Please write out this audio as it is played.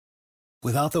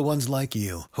Without the ones like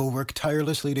you, who work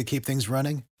tirelessly to keep things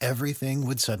running, everything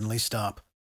would suddenly stop.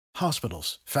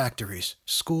 Hospitals, factories,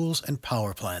 schools, and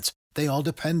power plants, they all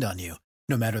depend on you.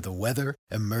 No matter the weather,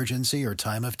 emergency, or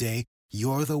time of day,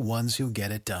 you're the ones who get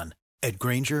it done. At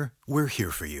Grainger, we're here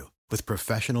for you with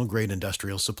professional-grade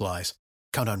industrial supplies.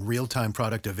 Count on real-time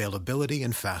product availability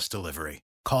and fast delivery.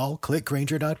 Call,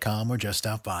 clickgrainger.com, or just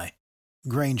stop by.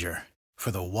 Grainger, for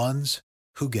the ones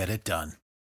who get it done.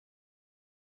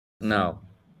 No.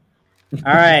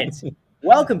 All right.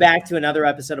 Welcome back to another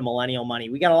episode of Millennial Money.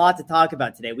 We got a lot to talk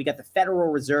about today. We got the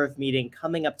Federal Reserve meeting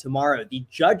coming up tomorrow. The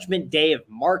judgment day of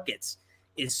markets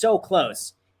is so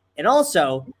close. And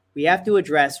also, we have to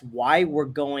address why we're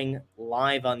going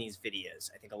live on these videos.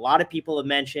 I think a lot of people have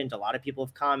mentioned, a lot of people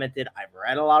have commented. I've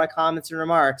read a lot of comments and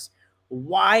remarks.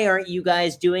 Why aren't you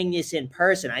guys doing this in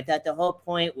person? I thought the whole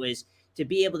point was to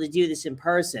be able to do this in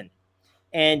person.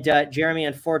 And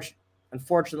Jeremy,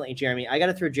 Unfortunately, Jeremy, I got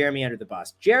to throw Jeremy under the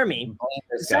bus. Jeremy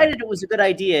decided it was a good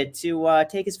idea to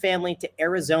take his family to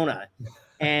Arizona.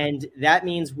 And that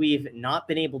means we've not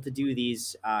been able to do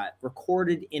these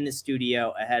recorded in the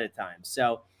studio ahead of time.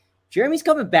 So Jeremy's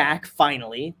coming back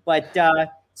finally. But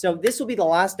so this will be the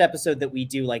last episode that we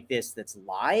do like this that's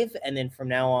live. And then from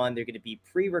now on, they're going to be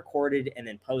pre-recorded and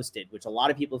then posted, which a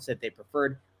lot of people have said they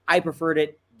preferred. I preferred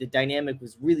it. The dynamic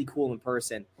was really cool in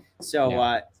person.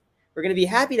 So we're going to be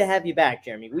happy to have you back,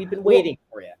 Jeremy. We've been waiting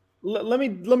for you. Let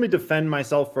me defend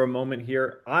myself for a moment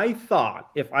here. I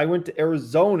thought if I went to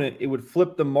Arizona, it would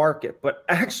flip the market. But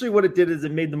actually what it did is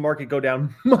it made the market go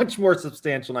down much more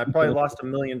substantial. And I probably lost $1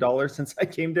 million since I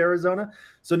came to Arizona.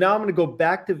 So now I'm going to go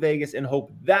back to Vegas and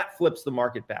hope that flips the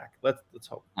market back. Let's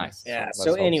hope. Nice. Yeah.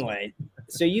 So anyway,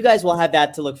 so you guys will have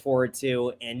that to look forward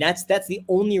to. And that's the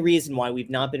only reason why we've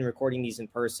not been recording these in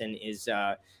person is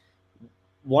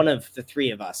one of the three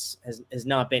of us has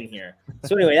not been here.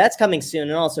 So anyway, that's coming soon.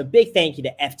 And also big thank you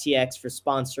to FTX for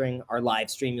sponsoring our live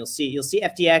stream. You'll see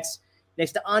FTX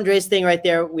next to Andre's thing right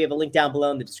there. We have a link down below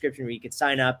in the description where you can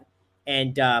sign up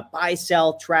and buy,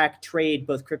 sell, track, trade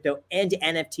both crypto and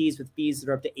NFTs with fees that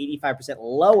are up to 85%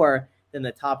 lower than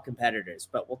the top competitors.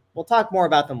 But we'll talk more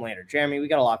about them later. Jeremy, we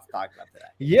got a lot to talk about today.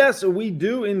 Yes, we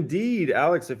do indeed.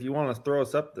 Alex, if you want to throw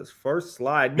us up this first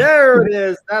slide. There it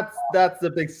is. That's the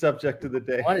big subject of the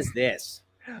day. What is this?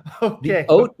 Okay. The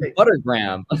oat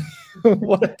buttergram.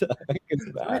 What the heck is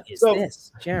that? What is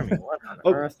this? Jeremy, what on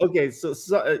earth? Okay, so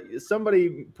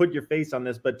somebody put your face on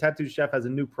this, but Tattoo Chef has a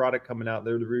new product coming out.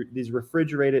 They're these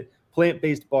refrigerated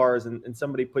plant-based bars, and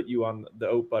somebody put you on the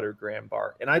oat butter Graham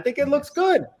bar. And I think it looks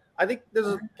good. I think there's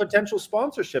a potential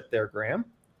sponsorship there, Graham.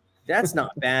 That's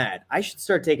not bad. I should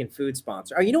start taking food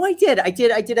sponsor. Oh, you know, I did a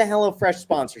HelloFresh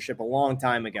sponsorship a long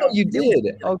time ago. Oh, you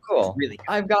did? Oh, cool. Really good.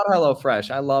 I've got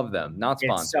HelloFresh. I love them. Not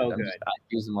sponsored. It's so good. I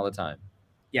use them all the time.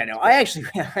 Yeah, no, I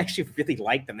actually really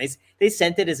like them. They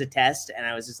sent it as a test, and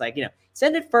I was just like,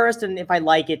 send it first, and if I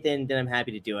like it, then I'm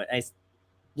happy to do it. I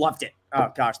loved it.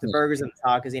 Oh gosh, the burgers and the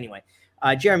tacos. Anyway,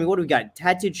 Jeremy, what do we got?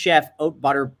 Tattooed Chef Oat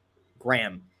Butter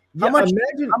Graham. Imagine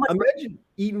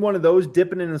eating one of those,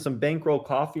 dipping it in some bankroll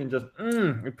coffee, and just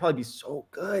it'd probably be so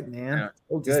good, man. Yeah.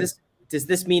 So good. Does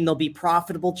this mean they'll be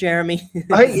profitable, Jeremy?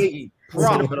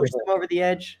 Profitable. Push them over the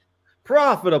edge.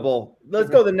 Profitable. Let's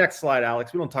go to the next slide,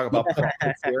 Alex. We don't talk about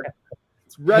profits here.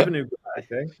 It's revenue.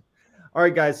 Okay. All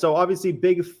right, guys. So obviously,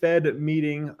 big Fed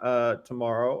meeting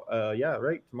tomorrow.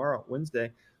 Tomorrow,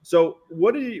 Wednesday. So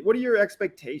what are your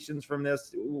expectations from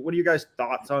this? What are your guys'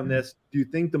 thoughts on this? Do you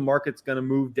think the market's going to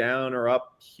move down or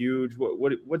up huge?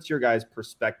 What's your guys'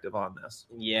 perspective on this?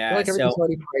 Yeah, I feel like everything's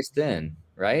already priced in,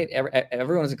 right?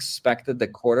 Everyone's expected the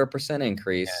 0.25%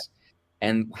 increase. Yeah.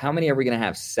 And how many are we going to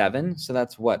have? 7? So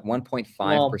that's what, 1.5%?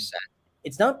 Well,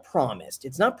 it's not promised.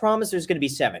 It's not promised there's going to be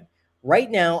 7.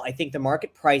 Right now, I think the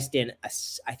market priced in,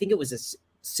 I think it was a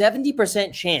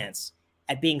 70% chance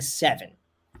at being 7.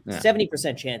 Yeah.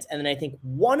 70% chance. And then I think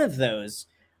one of those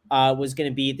was going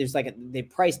to be, they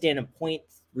priced in a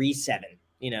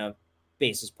 0.37,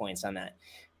 basis points on that.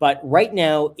 But right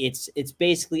now it's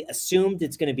basically assumed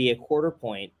it's going to be a 0.25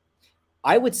 point.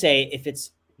 I would say if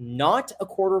it's not a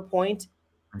 0.25 point,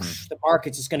 the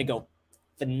market's just going to go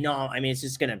phenomenal. I mean, it's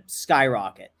just going to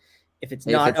skyrocket. If it's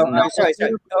not,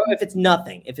 if it's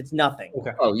nothing.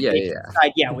 Okay. Oh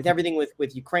yeah. With everything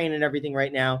with Ukraine and everything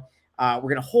right now, we're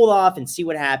going to hold off and see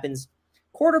what happens.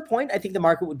 0.25 point, I think the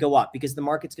market would go up because the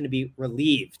market's going to be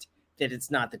relieved that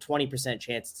it's not the 20%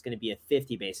 chance it's going to be a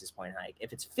 50 basis point hike.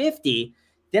 If it's 50,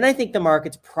 then I think the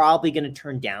market's probably going to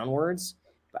turn downwards.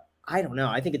 But I don't know.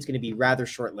 I think it's going to be rather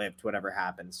short-lived, whatever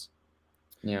happens.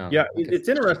 Yeah. It's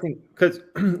interesting because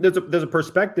there's a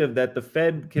perspective that the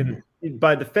Fed can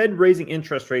by the Fed raising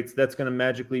interest rates, that's going to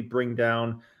magically bring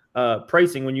down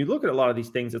pricing. When you look at a lot of these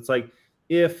things, it's like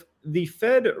if the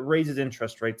Fed raises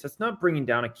interest rates, that's not bringing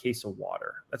down a case of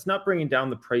water. That's not bringing down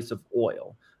the price of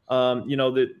oil.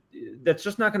 That's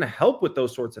just not going to help with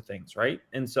those sorts of things, right?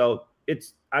 And so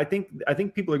I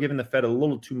think people are giving the Fed a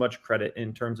little too much credit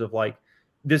in terms of like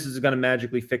this is going to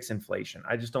magically fix inflation.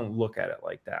 I just don't look at it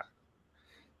like that.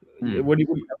 What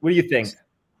do you think?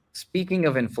 Speaking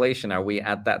of inflation, are we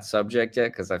at that subject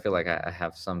yet? Because I feel like I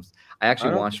have some. I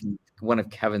actually watched one of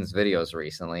Kevin's videos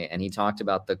recently, and he talked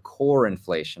about the core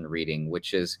inflation reading,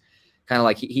 which is kind of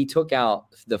like he took out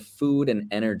the food and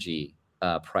energy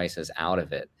prices out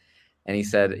of it. And he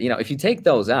said, if you take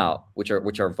those out, which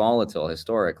are volatile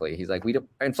historically, he's like,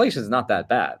 inflation is not that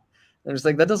bad. And it's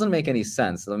like, that doesn't make any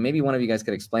sense. So maybe one of you guys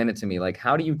could explain it to me. Like,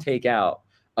 how do you take out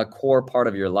a core part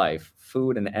of your life,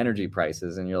 food and energy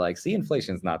prices, and you're like, see,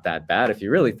 inflation's not that bad if you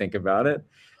really think about it?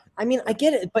 I mean, I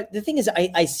get it, but the thing is,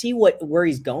 I see where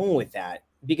he's going with that,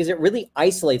 because it really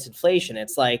isolates inflation.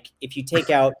 It's like if you take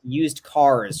out used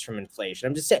cars from inflation.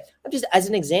 I'm just as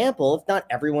an example, if not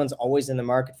everyone's always in the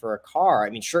market for a car. I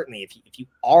mean, certainly if you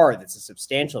are, that's a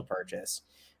substantial purchase.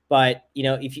 But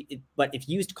if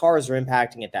used cars are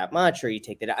impacting it that much, or you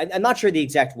take that, I'm not sure the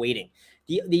exact weighting.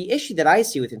 The issue that I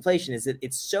see with inflation is that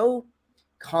it's so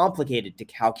complicated to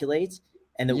calculate,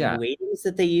 and the weightings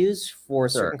that they use for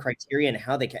certain criteria and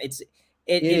how it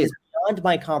is beyond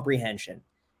my comprehension.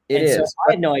 So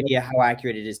I have no idea how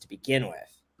accurate it is to begin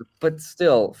with. But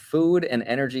still, food and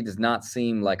energy does not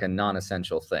seem like a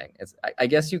non-essential thing. I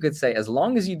guess you could say, as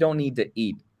long as you don't need to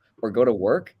eat or go to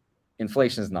work,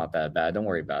 inflation is not that bad. Don't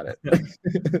worry about it.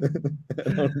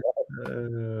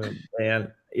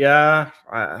 Man, yeah,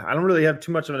 I don't really have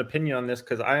too much of an opinion on this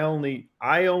because I only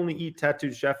eat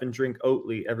Tattooed Chef and drink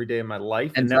Oatly every day of my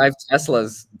life, and drive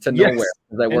Teslas to nowhere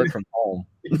because I work from home.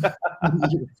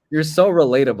 You're so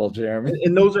relatable, Jeremy.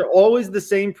 And those are always the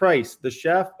same price. The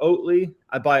Chef, Oatly.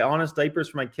 I buy Honest diapers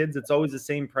for my kids. It's always the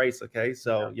same price. Okay,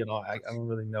 so I don't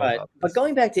really know. About this. But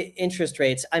going back to interest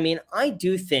rates, I mean, I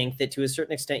do think that to a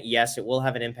certain extent, yes, it will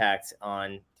have an impact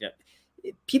on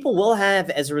people will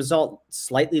have, as a result,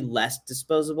 slightly less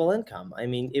disposable income. I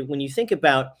mean, when you think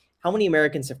about how many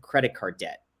Americans have credit card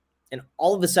debt, and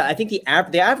all of a sudden, I think the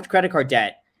average credit card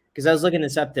debt, because I was looking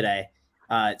this up today,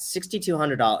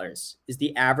 $6,200 is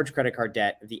the average credit card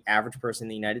debt of the average person in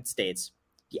the United States.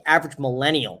 The average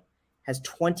millennial has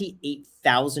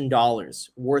 $28,000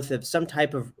 worth of some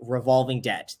type of revolving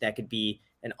debt. That could be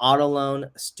an auto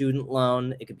loan, a student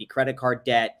loan, it could be credit card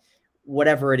debt,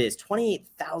 whatever it is,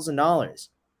 $28,000.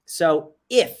 So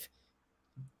if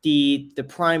the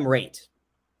prime rate,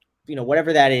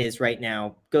 whatever that is right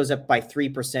now, goes up by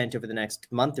 3% over the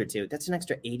next month or two, that's an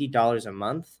extra $80 a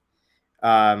month.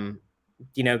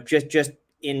 Just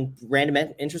in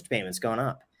random interest payments going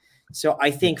up. So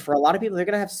I think for a lot of people, they're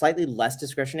going to have slightly less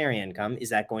discretionary income. Is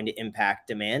that going to impact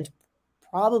demand?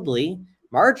 Probably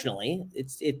marginally.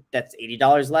 That's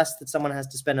 $80 less that someone has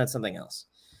to spend on something else.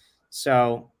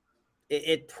 So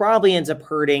it probably ends up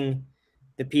hurting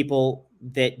the people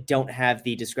that don't have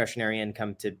the discretionary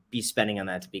income to be spending on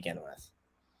that to begin with.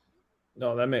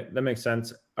 No, that makes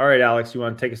sense. All right, Alex, you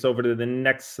want to take us over to the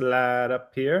next slide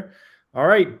up here? All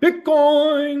right,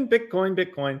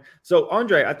 Bitcoin. So,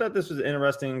 Andre, I thought this was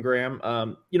interesting, Graham.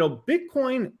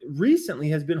 Bitcoin recently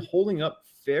has been holding up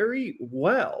very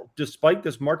well, despite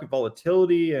this market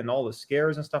volatility and all the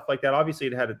scares and stuff like that. Obviously,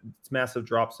 it had its massive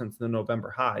drop since the November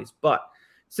highs, but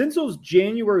since those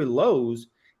January lows,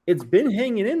 it's been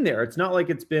hanging in there. It's not like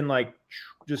it's been like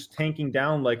just tanking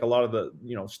down like a lot of the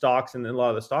stocks and a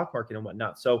lot of the stock market and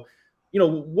whatnot. So,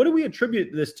 what do we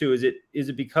attribute this to? Is it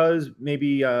because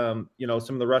maybe some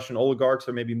of the Russian oligarchs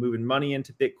are maybe moving money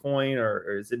into Bitcoin,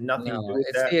 or is it nothing? No,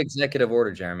 it's the executive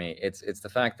order, Jeremy. It's the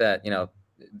fact that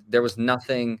there was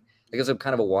nothing. It was a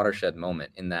kind of a watershed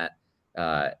moment in that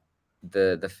the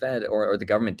Fed or the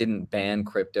government didn't ban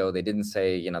crypto. They didn't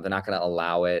say they're not going to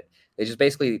allow it. They just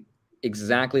basically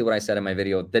exactly what I said in my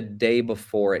video the day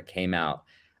before it came out.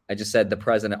 I just said the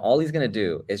president, all he's going to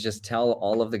do is just tell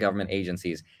all of the government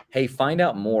agencies, hey, find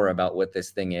out more about what this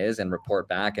thing is and report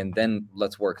back, and then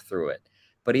let's work through it.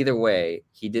 But either way,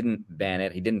 he didn't ban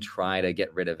it. He didn't try to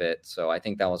get rid of it. So I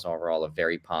think that was overall a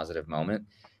very positive moment.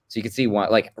 So you can see why,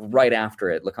 like right after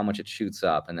it, look how much it shoots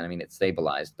up. And then, it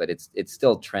stabilized, but it's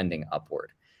still trending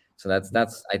upward. So that's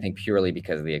I think purely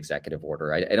because of the executive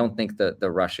order. I don't think the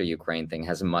Russia-Ukraine thing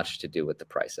has much to do with the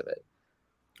price of it.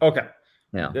 Okay.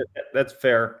 Yeah, that's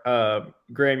fair.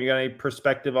 Graham, you got any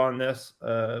perspective on this?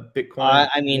 Bitcoin?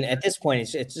 At this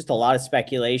point, it's just a lot of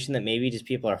speculation that maybe just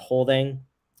people are holding.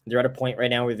 They're at a point right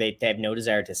now where they have no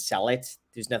desire to sell it.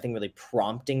 There's nothing really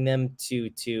prompting them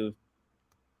to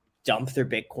dump their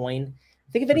Bitcoin.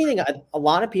 I think if anything, a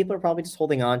lot of people are probably just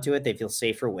holding on to it. They feel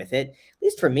safer with it. At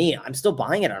least for me, I'm still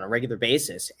buying it on a regular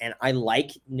basis. And I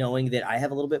like knowing that I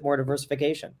have a little bit more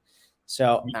diversification.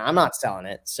 So I'm not selling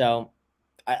it. So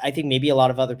I think maybe a lot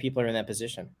of other people are in that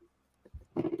position.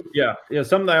 Yeah.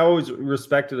 Something I always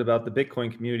respected about the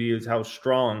Bitcoin community is how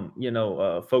strong,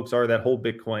 folks are that hold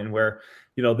Bitcoin, where,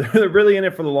 they're really in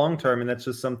it for the long term. And that's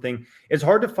just something, it's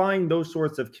hard to find those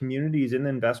sorts of communities in the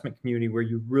investment community where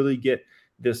you really get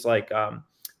this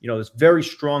this very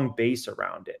strong base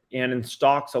around it. And in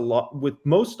stocks, with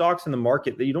most stocks in the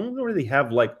market, that you don't really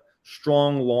have like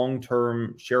strong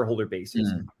long-term shareholder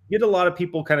bases. You get a lot of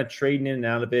people kind of trading in and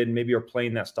out of it, and maybe are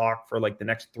playing that stock for like the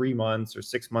next 3 months or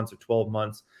 6 months or 12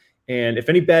 months. And if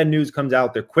any bad news comes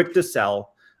out, they're quick to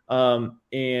sell.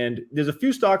 And there's a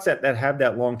few stocks that have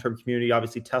that long-term community.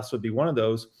 Obviously, Tesla would be one of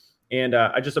those. And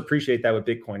I just appreciate that with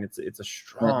Bitcoin. It's a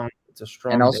strong.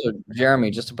 And also,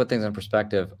 Jeremy, just to put things in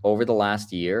perspective, over the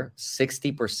last year,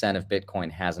 60% of Bitcoin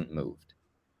hasn't moved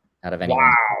out of anyone.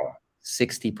 Wow.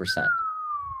 60%.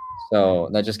 So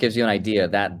that just gives you an idea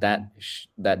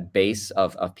that base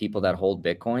of people that hold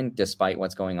Bitcoin, despite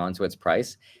what's going on to its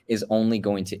price, is only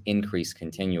going to increase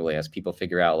continually as people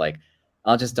figure out, like,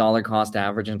 I'll just dollar cost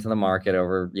average into the market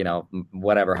over,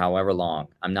 however long.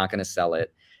 I'm not going to sell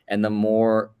it. And the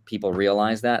more people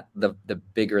realize that, the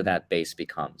bigger that base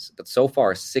becomes. But so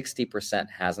far, 60%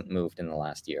 hasn't moved in the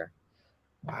last year.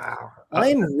 Wow.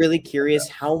 I'm really curious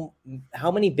how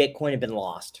many Bitcoin have been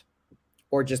lost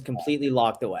or just completely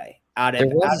locked away. There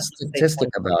was a statistic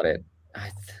about it.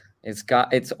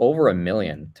 It's over 1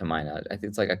 million to my knowledge. I think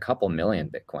it's like a couple million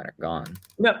Bitcoin are gone.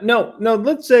 No.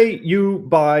 Let's say you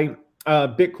buy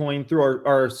Bitcoin through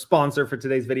our sponsor for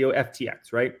today's video,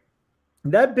 FTX, right?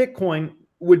 That Bitcoin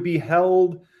would be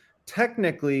held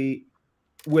technically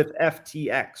with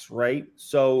FTX, right?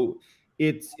 So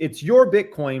it's your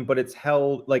Bitcoin, but it's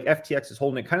held like FTX is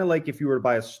holding it, kind of like if you were to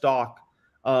buy a stock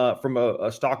from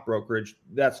a stock brokerage,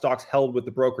 that stock's held with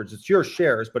the brokerage. It's your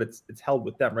shares, but it's held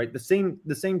with them, right? The same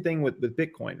thing with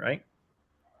Bitcoin, right?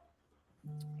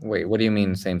 Wait, what do you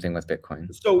mean same thing with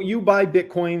Bitcoin? So you buy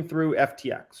Bitcoin through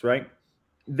FTX, right?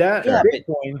 That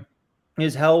Bitcoin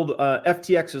is held.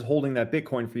 FTX is holding that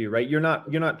Bitcoin for you, right? You're not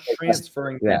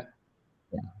transferring that.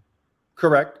 Yeah.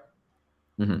 Correct.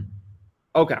 Mm-hmm.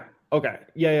 Okay.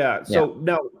 Yeah. So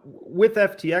now with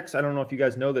FTX, I don't know if you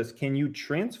guys know this. Can you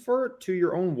transfer it to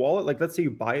your own wallet? Like, let's say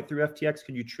you buy it through FTX.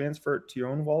 Could you transfer it to your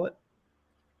own wallet?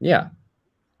 Yeah.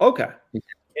 Okay.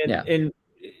 And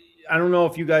I don't know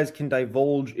if you guys can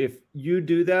divulge if you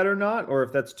do that or not, or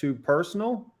if that's too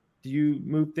personal. Do you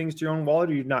move things to your own wallet,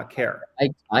 or do you not care?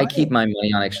 I keep my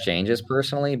money on exchanges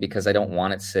personally because I don't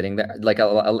want it sitting there.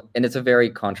 And it's a very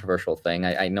controversial thing.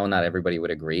 I know not everybody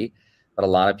would agree, but a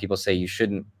lot of people say you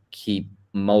shouldn't keep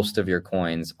most of your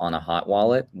coins on a hot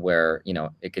wallet where,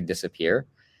 it could disappear.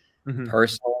 Mm-hmm.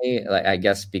 Personally, I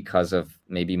guess because of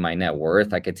maybe my net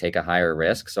worth, I could take a higher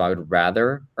risk. So I would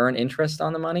rather earn interest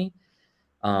on the money.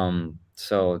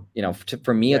 So,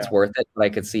 for me, it's worth it, but I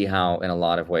could see how in a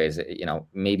lot of ways,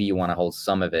 maybe you want to hold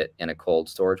some of it in a cold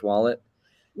storage wallet.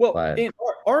 Well,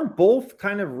 aren't both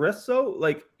kind of risks though?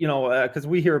 Like, because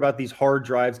we hear about these hard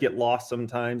drives get lost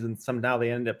sometimes and somehow they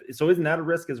end up. So isn't that a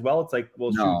risk as well? It's like,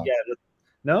 well, no.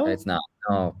 No, it's not.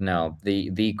 No.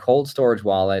 The cold storage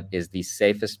wallet is the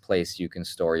safest place you can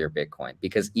store your Bitcoin,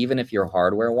 because even if your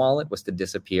hardware wallet was to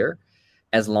disappear,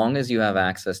 as long as you have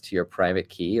access to your private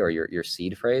key or your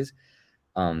seed phrase,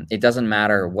 it doesn't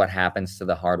matter what happens to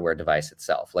the hardware device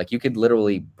itself. Like, you could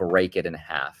literally break it in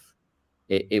half.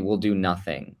 It will do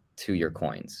nothing to your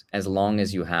coins as long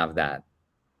as you have that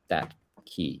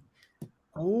key.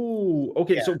 Oh,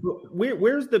 okay. Yeah. So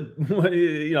where's the,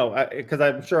 because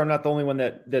I'm sure I'm not the only one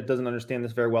that doesn't understand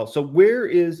this very well. So where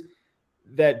is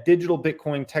that digital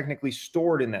Bitcoin technically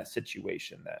stored in that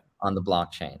situation then? On the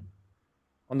blockchain.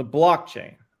 On the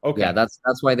blockchain. Okay. Yeah, that's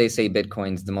why they say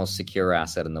Bitcoin's the most secure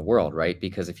asset in the world, right?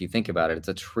 Because if you think about it, it's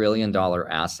 $1 trillion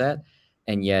asset,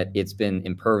 and yet it's been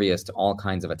impervious to all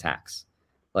kinds of attacks.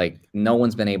 Like, no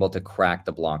one's been able to crack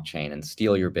the blockchain and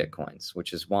steal your Bitcoins,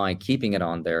 which is why keeping it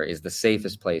on there is the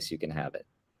safest place you can have it.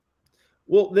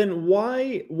 Well, then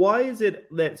why is it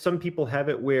that some people have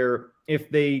it where if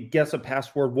they guess a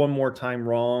password one more time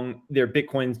wrong, their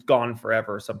Bitcoin's gone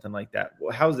forever or something like that?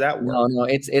 How's that work? No,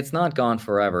 it's not gone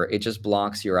forever. It just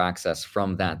blocks your access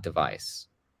from that device.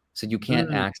 So you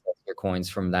can't access your coins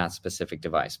from that specific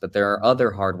device. But there are other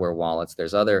hardware wallets.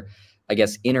 There's other, I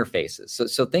guess, interfaces.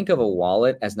 So think of a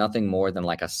wallet as nothing more than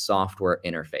like a software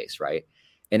interface, right?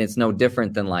 And it's no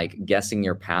different than like guessing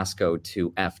your passcode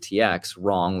to FTX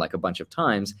wrong like a bunch of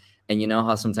times. And you know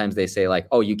how sometimes they say like,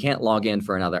 oh, you can't log in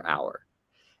for another hour.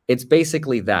 It's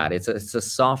basically that. It's a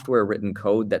software written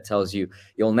code that tells you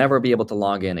you'll never be able to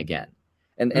log in again.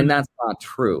 And that's not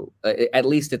true. At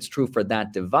least it's true for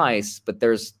that device, but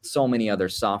there's so many other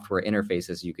software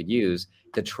interfaces you could use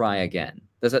to try again.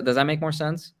 Does that make more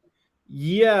sense?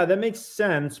 Yeah, that makes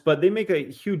sense, but they make a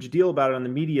huge deal about it on the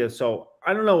media. So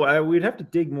I don't know. We'd have to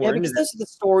dig more into because those are the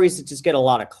stories that just get a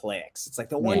lot of clicks. It's like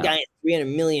the one guy has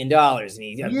 $300 million and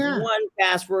he's got one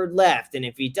password left. And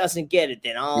if he doesn't get it,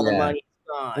 then all the money is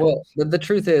gone. Well, the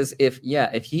truth is, if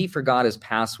he forgot his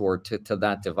password to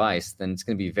that device, then it's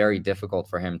going to be very difficult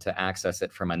for him to access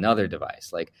it from another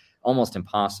device, like almost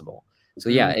impossible. So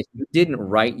if you didn't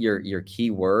write your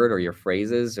keyword or your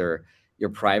phrases or your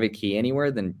private key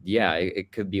anywhere, then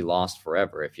it could be lost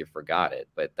forever if you forgot it.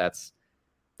 But that's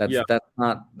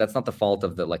not the fault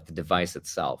of the device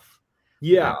itself.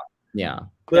 But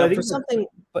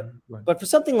for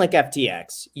something like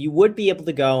FTX, you would be able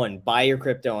to go and buy your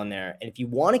crypto on there, and if you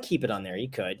want to keep it on there, you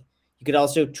could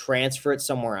also transfer it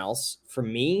somewhere else. For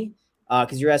me,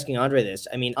 because you're asking Andre this,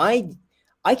 I mean, I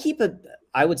keep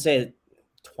I would say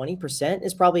 20%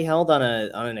 is probably held on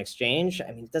an exchange.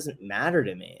 I mean, it doesn't matter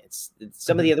to me. It's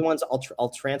some of the other ones I'll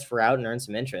transfer out and earn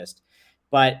some interest,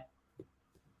 but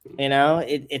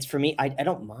it's for me. I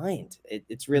don't mind.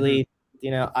 It's really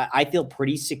I feel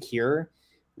pretty secure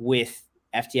with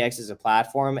FTX as a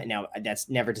platform. And now that's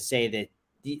never to say that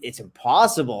it's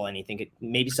impossible.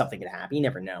 Maybe something could happen. You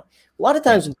never know. A lot of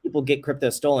times when people get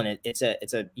crypto stolen, it's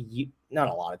not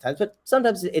a lot of times, but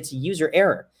sometimes it's a user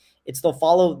error. They'll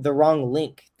follow the wrong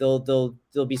link. They'll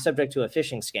be subject to a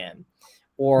phishing scam,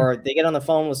 or they get on the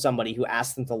phone with somebody who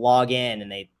asks them to log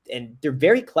in, and they're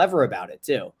very clever about it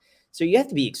too. So you have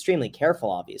to be extremely careful,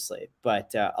 obviously.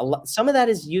 But some of that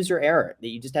is user error that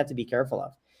you just have to be careful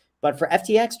of. But for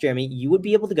FTX, Jeremy, you would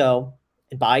be able to go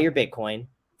and buy your Bitcoin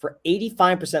for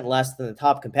 85% less than the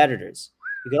top competitors.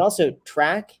 You could also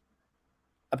track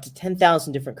up to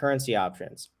 10,000 different currency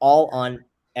options, all on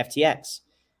FTX.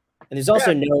 And there's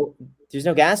also no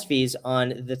gas fees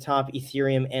on the top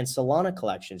Ethereum and Solana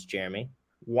collections, Jeremy.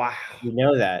 Wow. You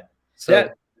know that. So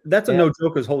that's a no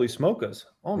joke as holy smokers.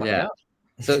 Oh my God.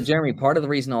 So Jeremy, part of the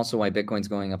reason also why Bitcoin's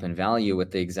going up in value with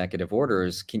the executive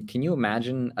orders, can you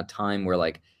imagine a time where,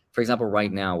 like, for example,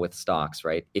 right now with stocks,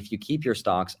 right? If you keep your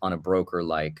stocks on a broker,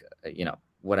 like,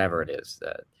 whatever it is,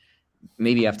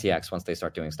 maybe FTX, once they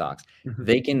start doing stocks,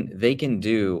 they can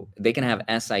have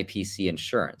SIPC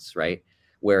insurance, right?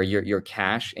 Where your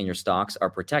cash and your stocks are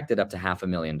protected up to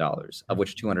 $500,000, of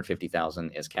which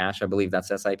 250,000 is cash. I believe that's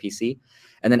SIPC.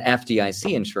 And then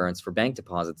FDIC insurance for bank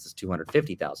deposits is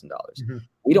 $250,000.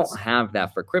 We don't have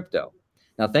that for crypto.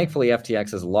 Now, thankfully,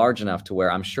 FTX is large enough to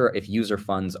where I'm sure if user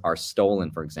funds are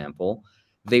stolen, for example,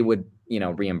 they would,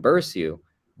 reimburse you.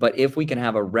 But if we can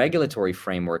have a regulatory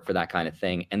framework for that kind of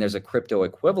thing, and there's a crypto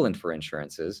equivalent for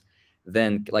insurances,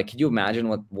 then, like, could you imagine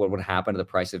what would happen to the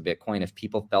price of Bitcoin if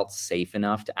people felt safe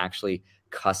enough to actually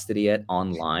custody it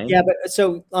online? Yeah, but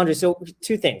so Andre,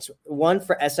 two things. One,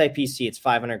 for SIPC, it's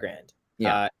 $500,000.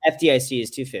 Yeah. FDIC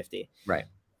is $250,000. Right.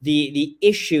 The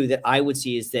issue that I would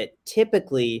see is that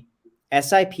typically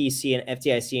SIPC and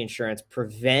FDIC insurance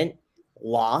prevent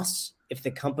loss if the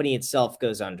company itself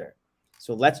goes under.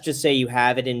 So let's just say you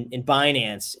have it in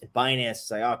Binance. And Binance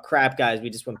is like, oh, crap, guys, we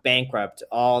just went bankrupt.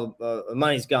 All the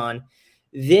money's gone.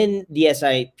 Then the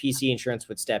SIPC insurance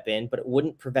would step in, but it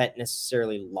wouldn't prevent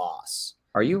necessarily loss.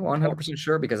 Are you 100%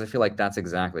 sure? Because I feel like that's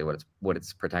exactly what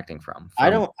it's protecting from.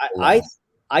 I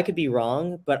could be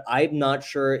wrong, but I'm not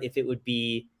sure if it would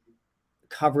be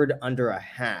covered under a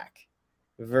hack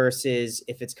versus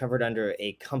if it's covered under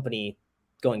a company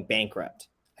going bankrupt.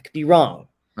 I could be wrong.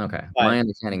 Okay. My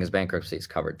understanding is bankruptcy is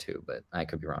covered too, but I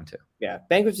could be wrong too. Yeah.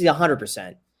 Bankruptcy is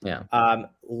 100%. Yeah.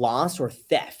 Loss or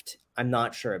theft, I'm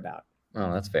not sure about.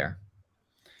 Oh, that's fair.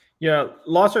 Yeah.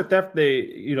 Loss or theft,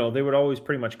 they would always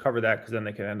pretty much cover that, because then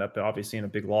they could end up obviously in a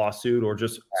big lawsuit or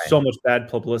just so much bad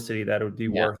publicity that it would be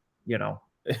worth,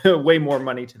 way more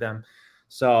money to them.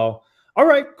 So, all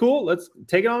right, cool. Let's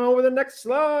take it on over the next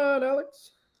slide,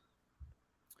 Alex.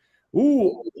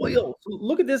 Ooh, oil. So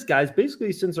look at this, guys.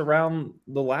 Basically, since around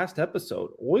the last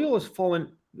episode, oil has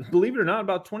fallen, believe it or not,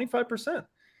 about 25%.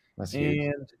 That's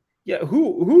huge. And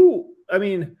who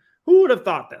would have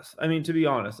thought this? I mean, to be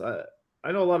honest,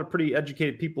 I know a lot of pretty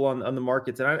educated people on the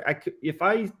markets. And if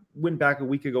I went back a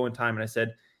week ago in time and I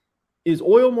said, is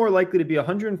oil more likely to be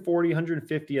 140,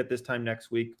 150 at this time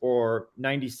next week, or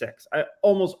 96?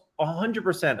 Almost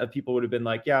 100% of people would have been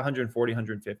like, yeah, 140,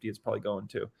 150 it's probably going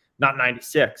to, not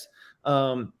 96.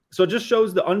 So it just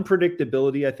shows the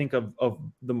unpredictability, I think, of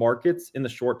the markets in the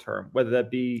short term, whether that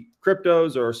be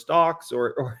cryptos or stocks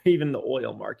or even the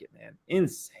oil market, man.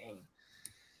 Insane.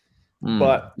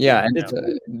 But yeah, and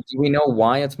do we know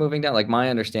why it's moving down? Like, my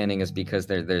understanding is because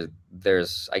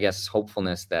there's I guess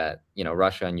hopefulness that, you know,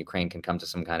 Russia and Ukraine can come to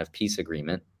some kind of peace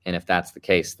agreement, and if that's the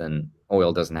case, then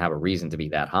oil doesn't have a reason to be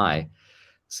that high,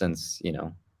 since, you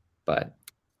know, but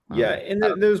yeah, and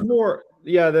there's more.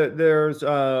 Yeah, there's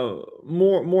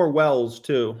more wells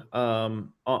too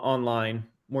online,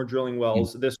 more drilling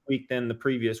wells this week than the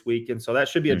previous week, and so that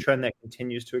should be a trend that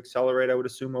continues to accelerate, I would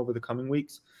assume, over the coming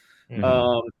weeks. And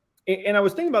I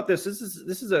was thinking about this. This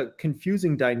is a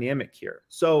confusing dynamic here.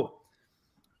 So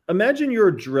imagine you're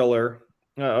a driller,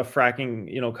 a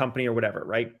fracking, you know, company or whatever,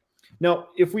 right? Now,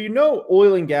 if we know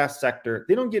oil and gas sector,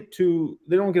 they don't get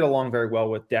along very well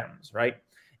with Dems, right?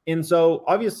 And so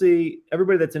obviously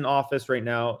everybody that's in office right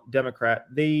now, Democrat,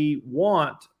 they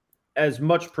want as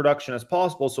much production as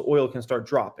possible so oil can start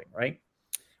dropping, right?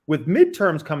 With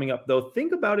midterms coming up, though,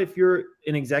 think about if you're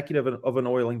an executive of an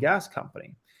oil and gas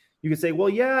company. You could say, well,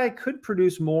 yeah, I could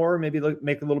produce more, maybe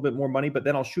make a little bit more money, but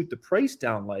then I'll shoot the price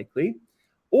down likely.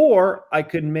 Or I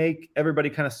could make everybody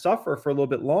kind of suffer for a little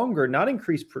bit longer, not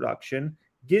increase production,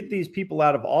 get these people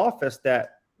out of office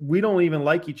that we don't even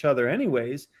like each other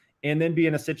anyways, and then be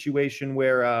in a situation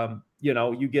where, you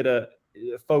know, you get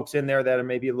folks in there that are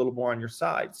maybe a little more on your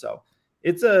side. So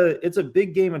it's a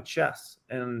big game of chess.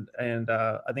 And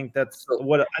I think that's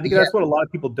what a lot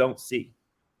of people don't see.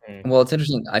 Well, it's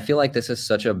interesting. I feel like this is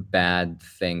such a bad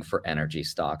thing for energy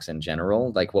stocks in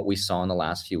general, like what we saw in the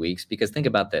last few weeks. Because think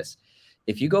about this: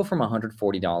 if you go from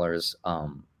 $140,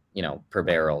 you know, per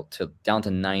barrel to down to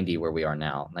 90, where we are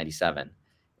now, 97,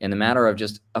 in the matter of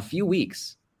just a few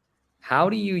weeks, how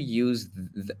do you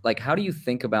how do you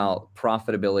think about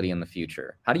profitability in the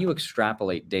future? How do you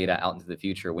extrapolate data out into the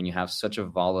future when you have such a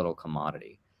volatile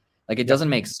commodity? Like, it doesn't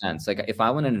make sense. Like, if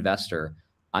I'm an investor,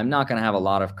 I'm not going to have a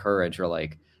lot of courage or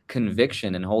like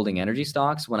conviction in holding energy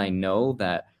stocks when I know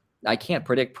that I can't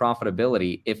predict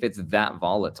profitability if it's that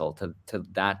volatile to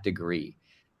that degree.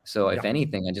 So if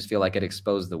anything, I just feel like it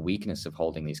exposed the weakness of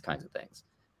holding these kinds of things.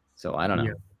 So I don't know.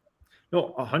 Yeah.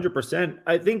 No, 100%.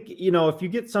 I think, you know, if you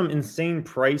get some insane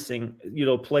pricing, you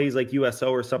know, plays like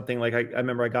USO or something, like I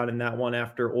remember I got in that one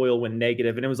after oil went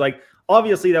negative, and it was like,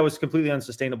 obviously that was completely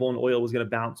unsustainable and oil was going to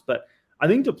bounce. But I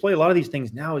think to play a lot of these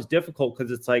things now is difficult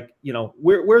because it's like, you know,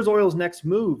 where's oil's next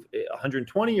move?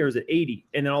 120 or is it 80?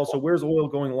 And then also, where's oil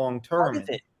going long term?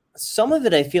 Some of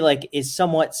it I feel like is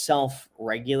somewhat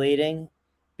self-regulating,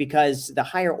 because the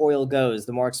higher oil goes,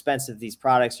 the more expensive these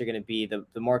products are going to be,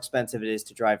 the more expensive it is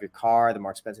to drive your car, the more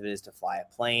expensive it is to fly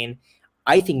a plane.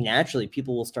 I think naturally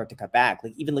people will start to cut back.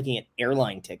 Like, even looking at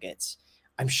airline tickets,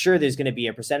 I'm sure there's going to be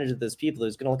a percentage of those people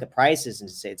who's going to look at prices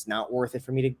and say it's not worth it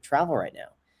for me to travel right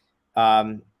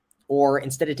now. Or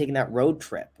instead of taking that road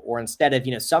trip, or instead of,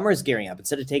 you know, summer's gearing up,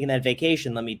 instead of taking that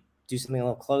vacation, let me do something a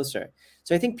little closer.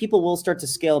 So I think people will start to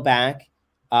scale back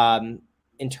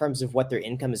in terms of what their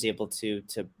income is able to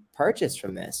purchase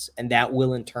from this. And that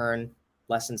will in turn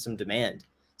lessen some demand.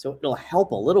 So it'll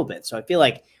help a little bit. So I feel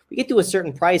like we get to a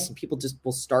certain price and people just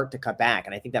will start to cut back.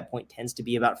 And I think that point tends to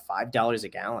be about $5 a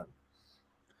gallon.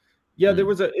 Yeah, there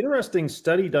was an interesting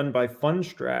study done by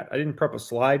Fundstrat. I didn't prep a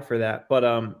slide for that, but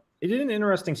it did an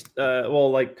interesting,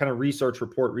 kind of research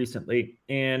report recently.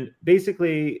 And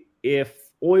basically, if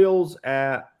oil's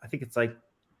at, I think it's like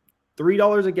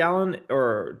 $3 a gallon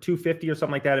or $2.50 or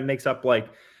something like that, it makes up like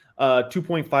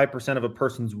 2.5% of a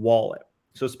person's wallet.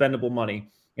 So spendable money.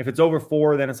 If it's over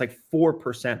 4, then it's like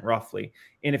 4% roughly.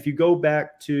 And if you go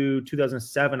back to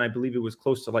 2007, I believe it was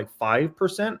close to like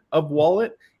 5% of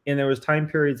wallet. And there was time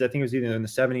periods, I think it was either in the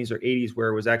 70s or 80s, where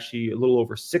it was actually a little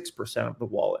over 6% of the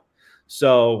wallet.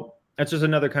 So that's just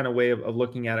another kind of way of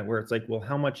looking at it, where it's like, well,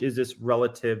 how much is this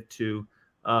relative to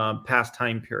past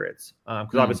time periods?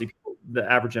 Because obviously the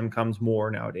average income's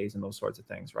more nowadays and those sorts of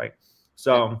things, right?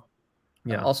 So,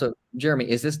 yeah. Also, Jeremy,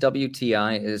 is this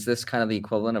WTI? Is this kind of the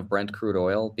equivalent of Brent crude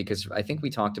oil? Because I think we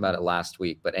talked about it last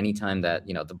week, but anytime that,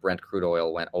 you know, the Brent crude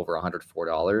oil went over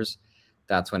 $104,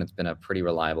 that's when it's been a pretty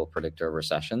reliable predictor of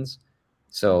recessions.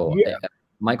 So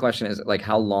my question is, like,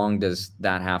 how long does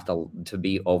that have to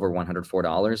be over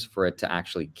 $104 for it to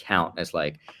actually count as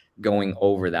like going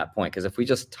over that point? Because if we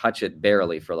just touch it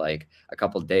barely for like a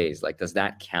couple of days, like, does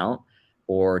that count,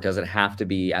 or does it have to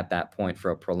be at that point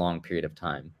for a prolonged period of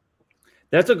time?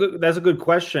 That's a good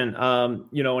question.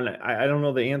 You know, and I don't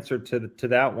know the answer to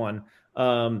that one.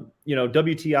 You know,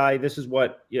 WTI, this is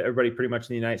what everybody pretty much in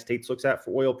the United States looks at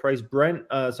for oil price. Brent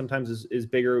sometimes is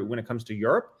bigger when it comes to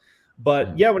Europe.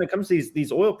 But yeah, when it comes to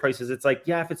these oil prices, it's like,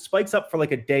 yeah, if it spikes up for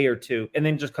like a day or two and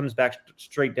then just comes back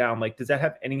straight down, like, does that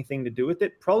have anything to do with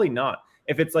it? Probably not.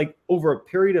 If it's like over a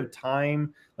period of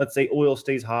time, let's say oil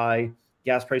stays high,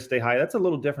 gas price stay high, that's a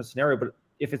little different scenario. But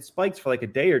if it spikes for like a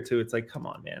day or two, it's like, come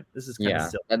on, man, this is kind of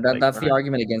silly. That's the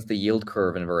argument against the yield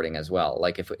curve inverting as well.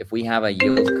 Like if we have a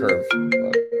yield curve,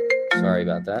 sorry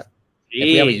about that. Jeez, if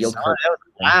we have a yield curve, that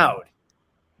was loud.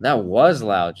 That was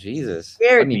loud. Jesus.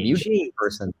 Scared me,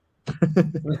 person.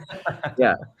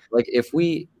 Yeah. Like if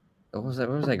we, where was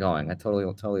I going? I totally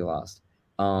lost.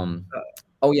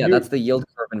 That's the yield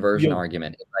curve inversion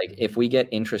argument. Like if we get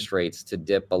interest rates to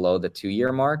dip below the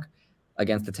 2-year mark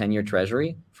against the 10-year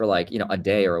treasury for like, a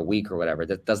day or a week or whatever,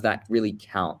 does that really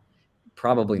count?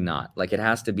 Probably not. Like it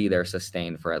has to be there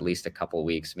sustained for at least a couple of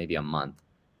weeks, maybe a month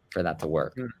for that to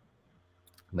work.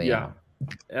 But, yeah,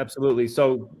 absolutely.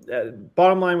 So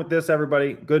bottom line with this,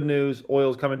 everybody, good news,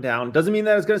 oil's coming down. Doesn't mean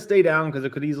that it's going to stay down because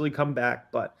it could easily come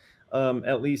back, but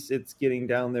at least it's getting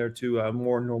down there to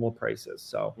more normal prices.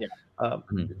 So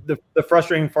the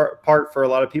frustrating part for a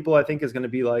lot of people, I think, is going to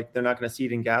be like, they're not going to see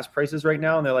it in gas prices right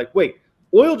now. And they're like, wait,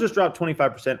 oil just dropped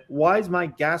 25%. Why is my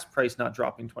gas price not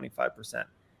dropping 25%?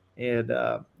 And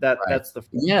that's the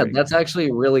that's actually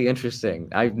really interesting.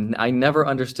 I never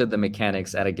understood the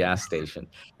mechanics at a gas station.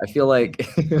 I feel like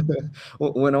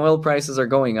when oil prices are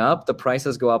going up, the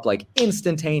prices go up like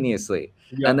instantaneously,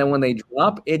 and then when they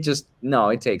drop, it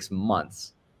takes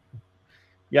months.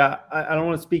 Yeah, I don't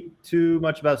want to speak too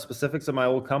much about specifics of my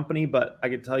old company, but I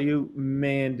can tell you,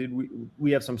 man, did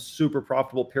we have some super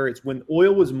profitable periods when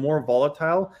oil was more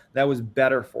volatile. That was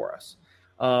better for us,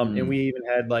 and we even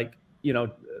had like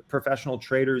professional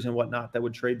traders and whatnot that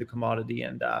would trade the commodity.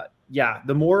 And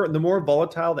the more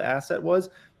volatile the asset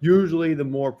was, usually the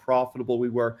more profitable we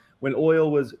were. When oil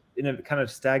was in a kind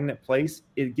of stagnant place,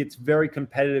 it gets very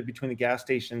competitive between the gas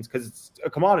stations because it's a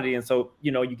commodity. And so,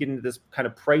 you get into this kind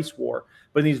of price war.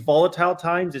 But in these volatile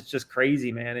times, it's just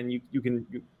crazy, man. And you can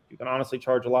honestly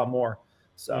charge a lot more.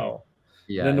 So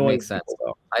yeah, it makes sense.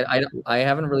 I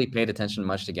haven't really paid attention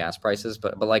much to gas prices,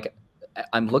 but like,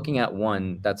 I'm looking at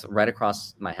one that's right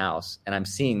across my house and I'm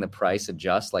seeing the price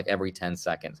adjust like every 10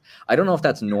 seconds. I don't know if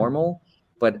that's normal,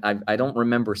 but I don't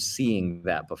remember seeing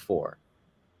that before.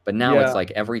 But now it's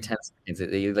like every 10 seconds,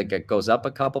 it goes up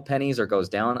a couple pennies or goes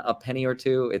down a penny or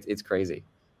two. It's crazy.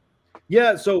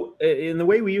 Yeah. So in the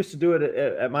way we used to do it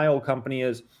at my old company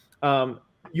is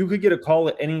you could get a call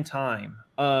at any time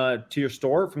to your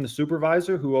store from the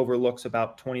supervisor who overlooks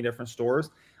about 20 different stores.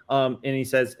 And he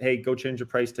says, hey, go change the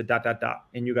price to ...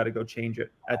 And you got to go change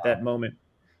it at that moment.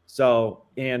 So,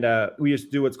 and we used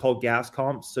to do what's called gas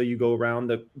comps. So you go around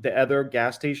the other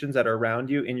gas stations that are around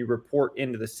you and you report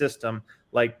into the system,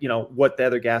 like, what the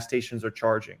other gas stations are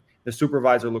charging. The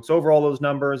supervisor looks over all those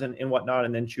numbers and whatnot,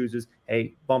 and then chooses,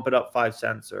 hey, bump it up 5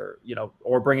 cents or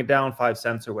bring it down 5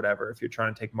 cents or whatever, if you're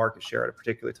trying to take market share at a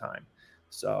particular time.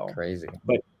 So crazy.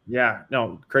 But yeah,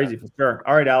 no, crazy for sure.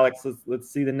 All right, Alex, let's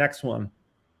see the next one.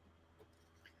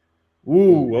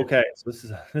 Ooh, okay. So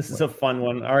this is a fun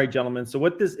one. All right, gentlemen. So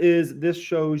what this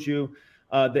shows you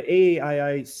the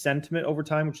AAII sentiment over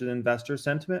time, which is investor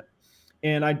sentiment.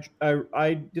 And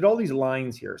I did all these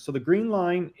lines here. So the green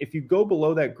line, if you go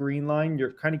below that green line,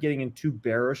 you're kind of getting in too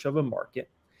bearish of a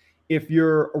market. If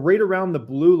you're right around the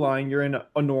blue line, you're in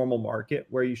a normal market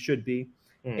where you should be.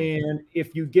 And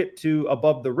if you get to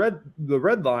above the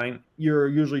red line, you're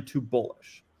usually too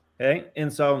bullish. Okay.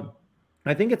 And so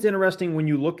I think it's interesting when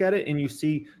you look at it and you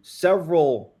see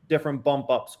several different bump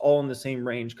ups all in the same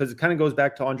range, because it kind of goes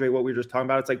back to Andre, what we were just talking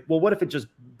about. It's like, well, what if it just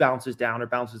bounces down or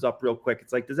bounces up real quick?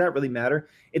 It's like, does that really matter?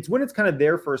 It's when it's kind of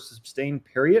there for a sustained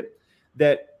period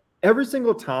that every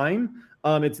single time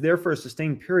it's there for a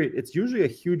sustained period, it's usually a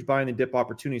huge buy in the dip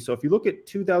opportunity. So if you look at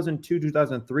 2002,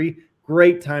 2003,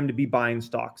 great time to be buying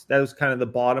stocks. That was kind of the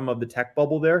bottom of the tech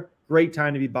bubble there. Great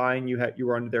time to be buying. You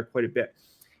were under there quite a bit.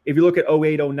 If you look at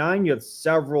 08, 09, you had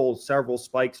several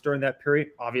spikes during that period.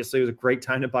 Obviously, it was a great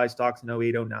time to buy stocks in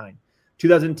 08, 09.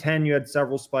 2010, you had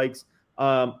several spikes.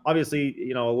 Obviously,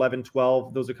 11,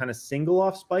 12, those are kind of single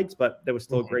off spikes, but that was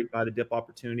still a great buy the dip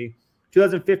opportunity.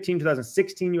 2015,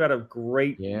 2016, you had a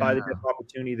great buy the dip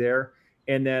opportunity there.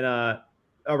 And then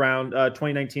around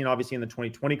 2019, obviously in the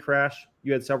 2020 crash,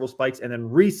 you had several spikes. And then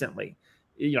recently,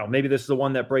 maybe this is the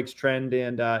one that breaks trend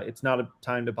and it's not a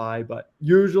time to buy, but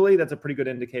usually that's a pretty good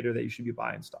indicator that you should be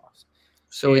buying stocks.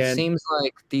 So it seems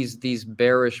like these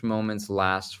bearish moments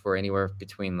last for anywhere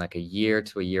between like a year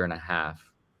to a year and a half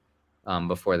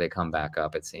before they come back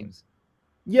up, it seems.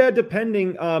 Yeah,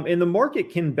 depending. And the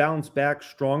market can bounce back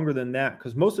stronger than that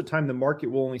because most of the time the market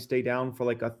will only stay down for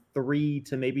like a 3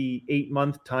 to maybe 8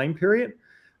 month time period.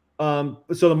 So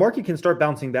the market can start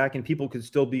bouncing back and people could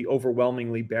still be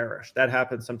overwhelmingly bearish. That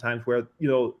happens sometimes where,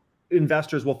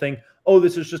 investors will think, oh,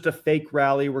 this is just a fake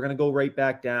rally. We're going to go right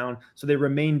back down. So they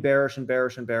remain bearish and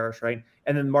bearish and bearish, right?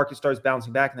 And then the market starts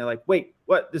bouncing back and they're like, wait,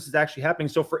 what? This is actually happening.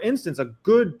 So for instance, a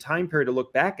good time period to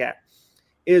look back at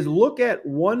is look at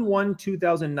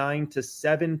 1/1/2009 to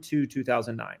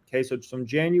 7/2/2009. Okay, so from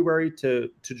January to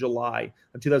July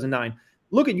of 2009.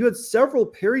 Look at, you had several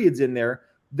periods in there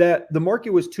that the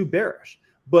market was too bearish.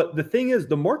 But the thing is,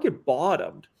 the market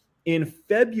bottomed in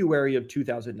February of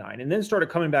 2009 and then started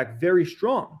coming back very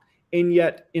strong. And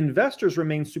yet investors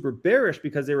remained super bearish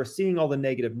because they were seeing all the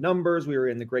negative numbers. We were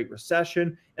in the Great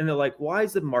Recession. And they're like, why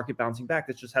is the market bouncing back?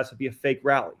 This just has to be a fake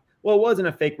rally. Well, it wasn't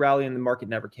a fake rally and the market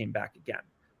never came back again.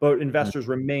 But investors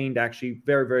remained actually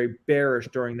very, very bearish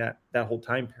during that whole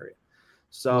time period.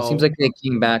 So it seems like they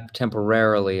came back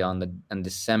temporarily at the end of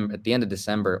December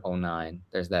 2009.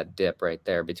 There's that dip right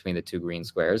there between the two green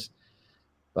squares.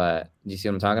 But do you see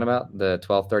what I'm talking about? The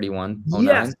 12/31/09?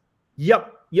 Yes.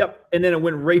 Yep. And then it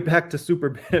went right back to super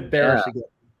bearish again.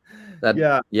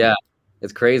 Yeah.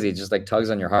 It's crazy. It just like tugs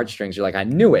on your heartstrings. You're like, I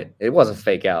knew it. It was a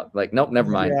fake out. Like, nope,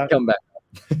 never mind. Yeah. Come back.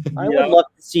 I would love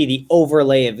to see the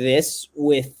overlay of this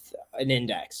with an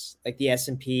index like the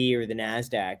S&P or the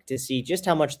NASDAQ to see just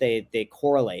how much they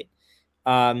correlate.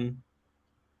 I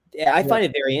find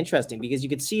it very interesting because you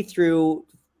could see through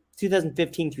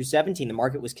 2015 through 17, the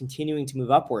market was continuing to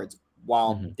move upwards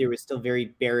while there was still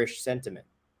very bearish sentiment.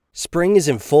 Spring is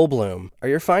in full bloom. Are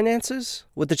your finances?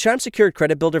 With the Chime Secured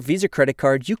Credit Builder Visa Credit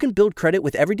Card, you can build credit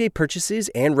with everyday purchases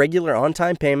and regular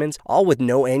on-time payments, all with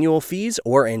no annual fees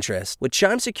or interest. With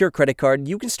Chime Secured Credit Card,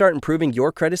 you can start improving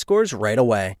your credit scores right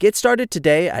away. Get started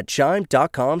today at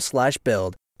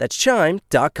chime.com/build. That's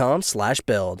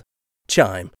chime.com/build.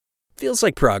 Chime. Feels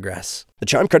like progress. The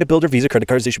Chime Credit Builder Visa Credit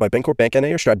Card is issued by Bancorp Bank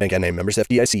N.A. or Stride Bank N.A. Members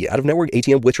FDIC. Out-of-network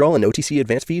ATM withdrawal and OTC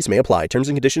advance fees may apply. Terms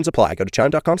and conditions apply. Go to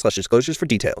chime.com/disclosures for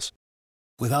details.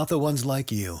 Without the ones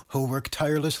like you, who work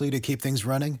tirelessly to keep things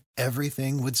running,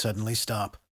 everything would suddenly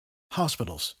stop.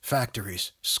 Hospitals,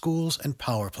 factories, schools, and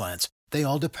power plants, they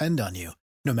all depend on you.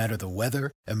 No matter the weather,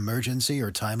 emergency,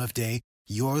 or time of day,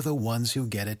 you're the ones who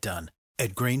get it done.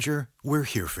 At Grainger, we're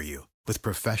here for you with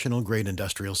professional-grade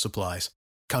industrial supplies.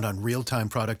 Count on real-time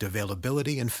product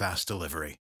availability and fast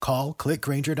delivery. Call, click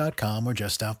Grainger.com, or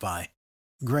just stop by.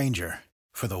 Grainger,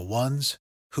 for the ones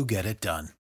who get it done.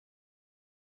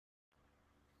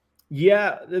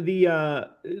 Yeah,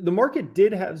 the market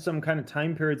did have some kind of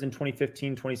time periods in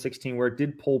 2015, 2016 where it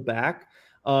did pull back.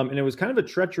 And it was kind of a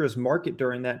treacherous market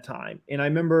during that time. And I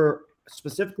remember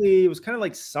specifically, it was kind of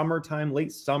like summertime,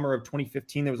 late summer of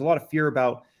 2015. There was a lot of fear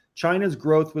about China's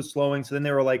growth was slowing. So then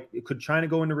they were like, could China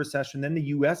go into recession? Then the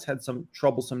US had some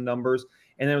troublesome numbers.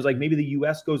 And then it was like, maybe the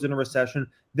US goes into recession.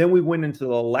 Then we went into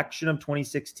the election of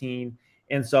 2016.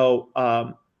 And so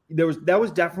that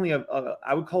was definitely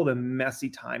I would call it a messy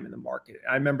time in the market.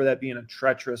 I remember that being a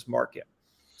treacherous market.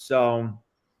 So,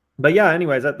 but yeah,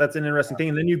 anyways, that's an interesting thing.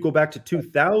 And then you go back to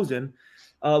 2000,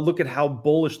 look at how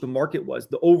bullish the market was.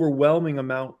 The overwhelming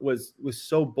amount was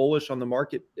so bullish on the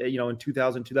market, in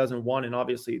 2000, 2001. And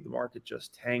obviously the market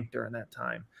just tanked during that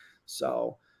time.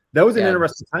 So that was an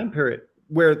interesting time period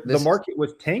where the market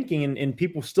was tanking and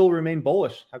people still remain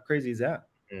bullish. How crazy is that?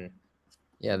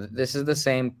 Yeah, this is the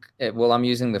same. Well, I'm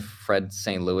using the Fred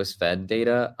St. Louis Fed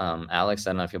data. Alex, I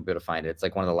don't know if you'll be able to find it. It's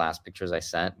like one of the last pictures I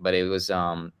sent, but it was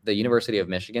the University of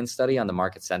Michigan study on the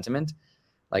market sentiment.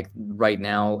 Like right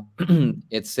now,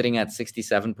 it's sitting at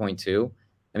 67.2.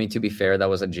 I mean, to be fair, that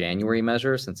was a January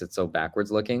measure since it's so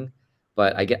backwards looking.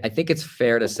 But I think it's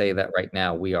fair to say that right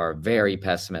now we are very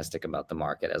pessimistic about the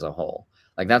market as a whole.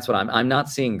 Like that's what I'm not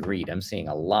seeing greed. I'm seeing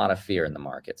a lot of fear in the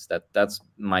markets. That's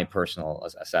my personal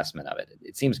assessment of it.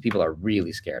 It seems people are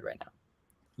really scared right now.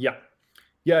 Yeah.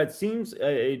 It seems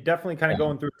definitely kind of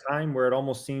going through a time where it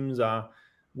almost seems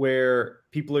where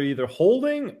people are either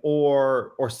holding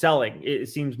or selling. It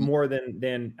seems more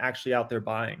than actually out there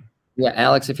buying. Yeah,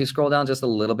 Alex, if you scroll down just a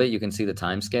little bit, you can see the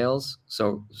time scales.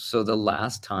 So the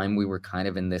last time we were kind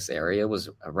of in this area was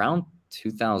around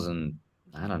 2000,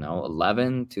 I don't know,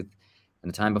 11 to.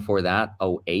 And the time before that,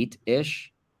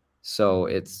 08-ish. So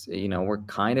it's, we're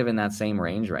kind of in that same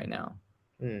range right now.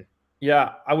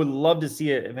 Yeah, I would love to see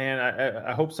it, man.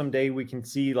 I hope someday we can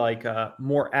see like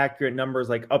more accurate numbers,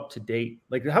 like up to date.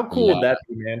 Like how cool would that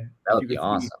be, man? That would be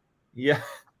awesome. Yeah,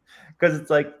 because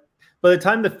it's like by the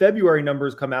time the February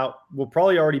numbers come out, we'll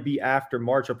probably already be after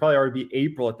March. It'll probably already be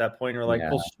April at that point. Or like,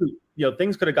 well, shoot,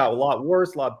 things could have got a lot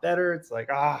worse, a lot better. It's like,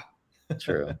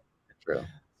 True.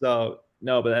 So.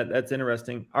 No, but that's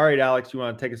interesting. All right, Alex, you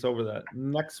want to take us over the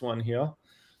next one here?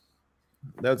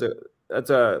 That was That's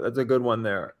a good one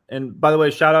there. And by the way,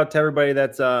 shout out to everybody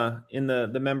that's in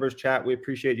the members chat. We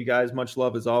appreciate you guys. Much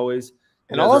love as always.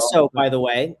 And also, by the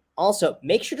way,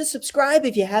 make sure to subscribe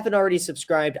if you haven't already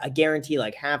subscribed. I guarantee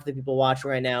like half the people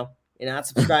watching right now, you're not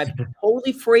subscribed.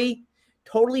 Totally free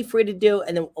to do.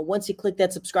 And then once you click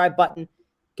that subscribe button, you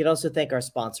can also thank our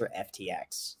sponsor,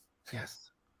 FTX.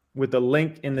 Yes. With the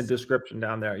link in the description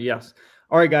down there. Yes.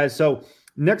 All right, guys. So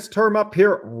next term up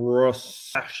here,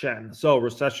 recession. So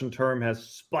recession term has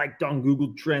spiked on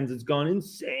Google Trends. It's gone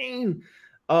insane.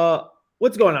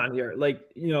 What's going on here? Like,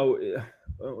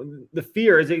 the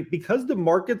fear, is it because the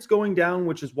market's going down,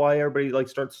 which is why everybody like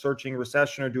starts searching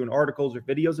recession or doing articles or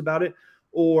videos about it?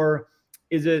 Or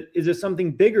is it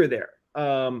something bigger there?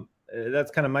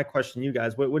 That's kind of my question to you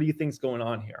guys. What do you think's going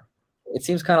on here? It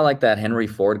seems kind of like that Henry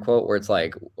Ford quote where it's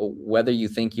like, whether you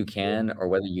think you can or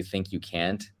whether you think you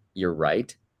can't, you're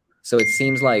right. So it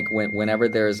seems like whenever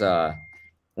there's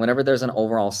an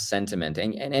overall sentiment,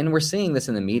 and we're seeing this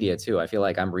in the media too. I feel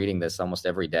like I'm reading this almost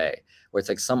every day, where it's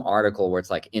like some article where it's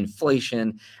like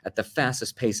inflation at the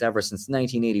fastest pace ever since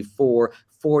 1984,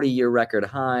 40-year record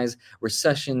highs,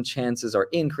 recession chances are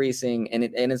increasing, and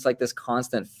it's like this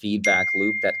constant feedback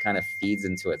loop that kind of feeds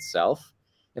into itself,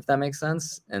 if that makes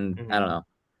sense. And I don't know.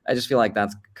 I just feel like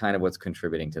that's kind of what's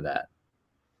contributing to that.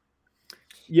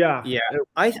 Yeah.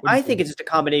 I think it's just a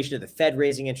combination of the Fed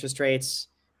raising interest rates,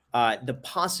 the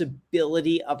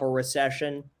possibility of a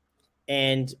recession,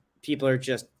 and people are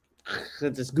just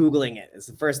Googling it. It's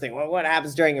the first thing. What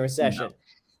happens during a recession? No.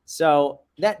 So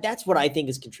that's what I think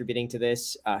is contributing to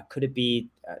this. Could it be,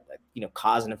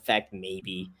 cause and effect?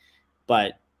 Maybe.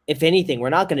 But if anything, we're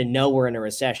not going to know we're in a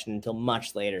recession until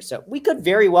much later. So we could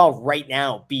very well right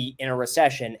now be in a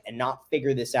recession and not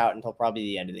figure this out until probably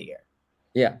the end of the year.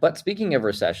 Yeah, but speaking of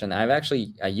recession,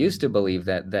 I used to believe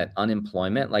that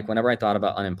unemployment, like whenever I thought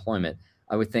about unemployment,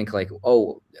 I would think like,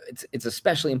 oh, it's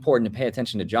especially important to pay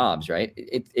attention to jobs, right?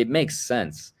 It makes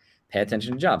sense. Pay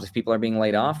attention to jobs. If people are being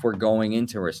laid off, we're going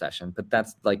into a recession, but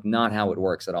that's like not how it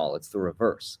works at all. It's the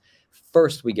reverse.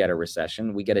 First, we get a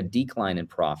recession, we get a decline in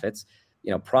profits,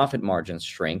 profit margins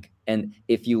shrink. And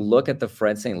if you look at the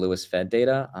Fred St. Louis Fed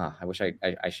data, I wish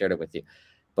I shared it with you,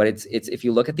 but it's if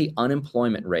you look at the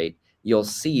unemployment rate, you'll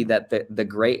see that the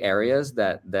gray areas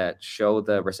that show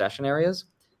the recession areas,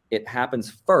 it happens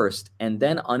first, and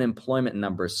then unemployment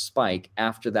numbers spike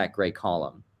after that gray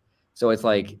column. So it's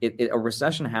like a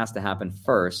recession has to happen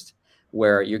first,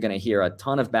 where you're going to hear a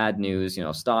ton of bad news.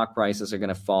 Stock prices are going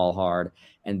to fall hard,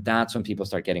 and that's when people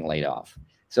start getting laid off.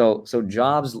 So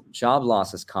job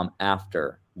losses come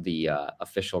after the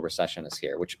official recession is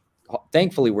here, which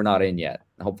thankfully we're not in yet.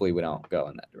 Hopefully we don't go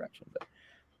in that direction. But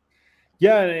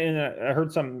yeah, and I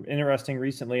heard something interesting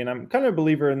recently, and I'm kind of a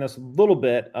believer in this a little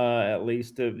bit, at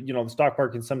least. The stock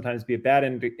market can sometimes be a bad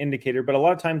indicator, but a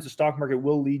lot of times the stock market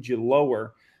will lead you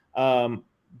lower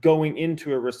going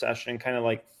into a recession, kind of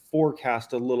like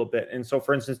forecast a little bit. And so,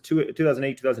 for instance,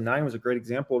 2008, 2009 was a great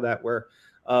example of that, where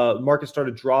the market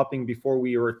started dropping before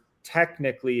we were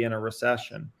technically in a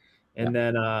recession. And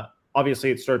then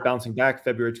obviously it started bouncing back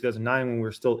February 2009 when we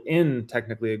were still in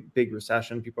technically a big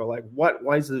recession. People are like, what?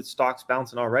 Why is the stocks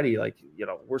bouncing already? Like,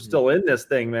 we're still in this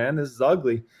thing, man. This is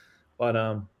ugly. But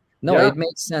it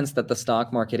makes sense that the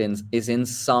stock market is in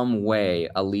some way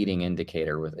a leading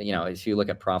indicator with, if you look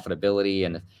at profitability,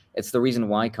 and it's the reason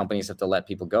why companies have to let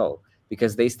people go,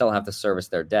 because they still have to service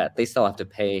their debt. They still have to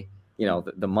pay,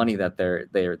 the money that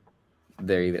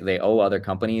they owe other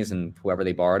companies and whoever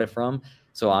they borrowed it from.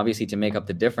 So obviously, to make up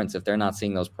the difference, if they're not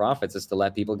seeing those profits, is to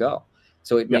let people go.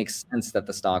 So it makes sense that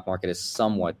the stock market is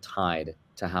somewhat tied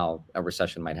to how a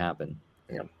recession might happen.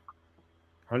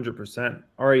 100%.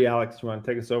 All right, Alex, you want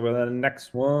to take us over to the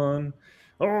next one?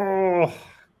 Oh,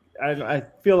 I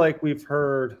feel like we've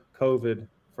heard COVID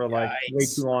for way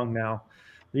too long now.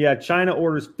 Yeah, China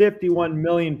orders 51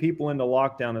 million people into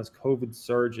lockdown as COVID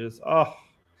surges. Oh,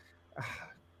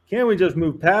 can't we just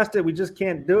move past it? We just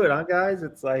can't do it, huh, guys?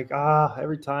 It's like,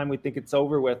 every time we think it's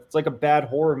over with. It's like a bad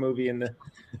horror movie, and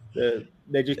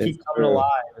they just keep coming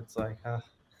alive. It's like,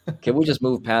 Can we just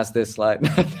move past this slide?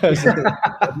 I feel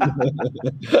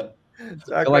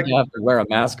like I have to wear a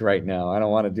mask right now. I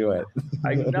don't want to do it.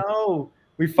 I know.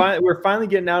 We're finally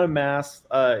getting out of masks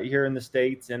here in the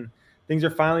States, and things are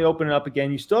finally opening up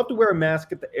again. You still have to wear a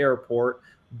mask at the airport,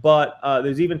 but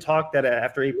there's even talk that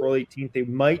after April 18th, they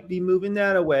might be moving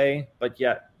that away. But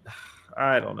yet,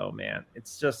 I don't know, man.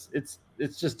 It's just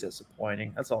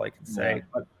disappointing. That's all I can say. Yeah.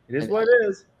 But it is what it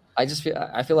is.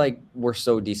 I feel like we're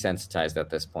so desensitized at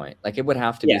this point. Like, it would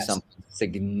have to be something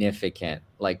significant,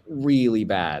 like really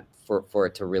bad for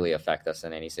it to really affect us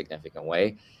in any significant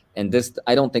way. And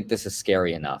I don't think this is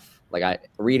scary enough Like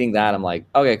reading that, I'm like,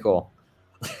 okay, cool.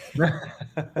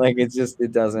 Like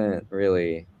it doesn't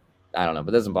really, I don't know,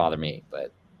 but it doesn't bother me.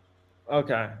 But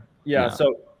Okay. Yeah. no.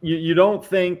 So you don't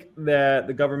think that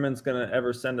the government's going to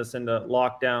ever send us into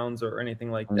lockdowns or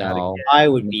anything like that? No. Again?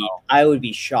 I would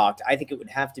be shocked. I think it would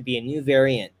have to be a new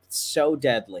variant that's so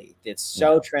deadly, that's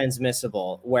so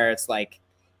transmissible, where it's like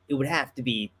it would have to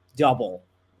be double,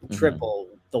 triple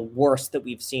the worst that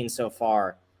we've seen so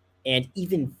far. And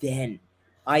even then,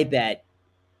 I bet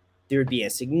there would be a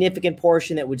significant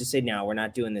portion that would just say, no, we're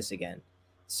not doing this again.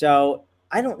 So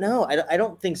I don't know. I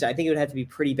don't think so. I think it would have to be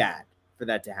pretty bad for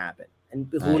that to happen. And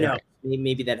who knows?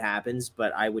 Maybe that happens,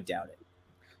 but I would doubt it.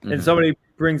 And somebody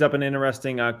brings up an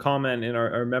interesting comment in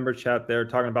our member chat there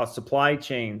talking about supply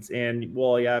chains. And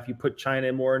well, yeah, if you put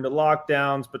China more into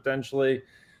lockdowns, potentially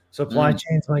supply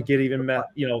chains might get even,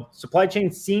 supply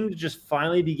chains seem to just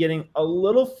finally be getting a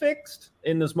little fixed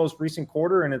in this most recent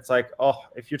quarter. And it's like, oh,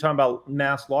 if you're talking about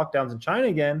mass lockdowns in China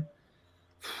again,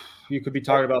 you could be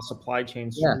talking about supply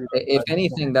chains. Yeah, if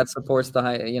anything, that supports the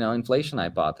high, inflation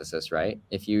hypothesis, right?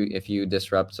 If you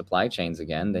disrupt supply chains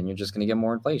again, then you're just going to get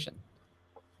more inflation.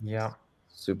 Yeah,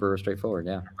 super straightforward.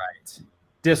 Yeah, right.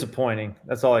 Disappointing.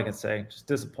 That's all I can say. Just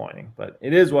disappointing, but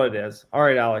it is what it is. All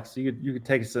right, Alex, you could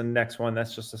take us to the next one.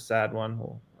 That's just a sad one.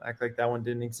 We'll act like that one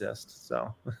didn't exist.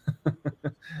 So,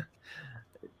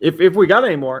 if we got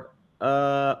any more.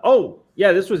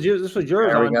 This was yours.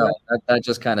 There we go. That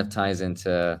just kind of ties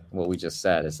into what we just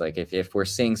said. It's like if we're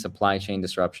seeing supply chain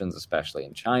disruptions, especially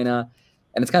in China,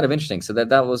 and it's kind of interesting. So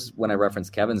that was when I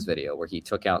referenced Kevin's video where he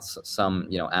took out some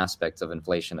aspects of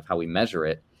inflation of how we measure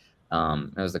it.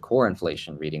 It was the core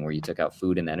inflation reading where you took out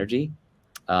food and energy.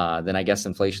 Then I guess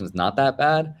inflation is not that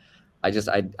bad.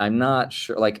 I'm not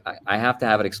sure. Like I have to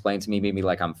have it explained to me, maybe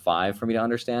like I'm 5 for me to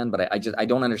understand. But I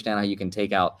don't understand how you can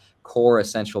take out core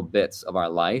essential bits of our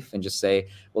life and just say,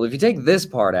 well, if you take this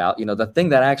part out, the thing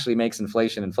that actually makes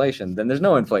inflation, then there's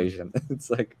no inflation. It's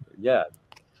like, yeah,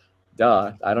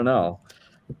 duh. I don't know,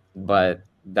 but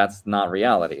that's not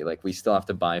reality. Like we still have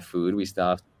to buy food. We still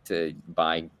have to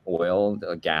buy oil,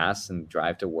 gas, and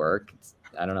drive to work.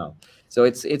 I don't know. So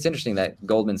it's interesting that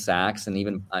Goldman Sachs and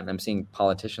even I'm seeing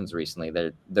politicians recently,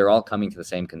 they're all coming to the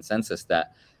same consensus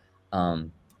that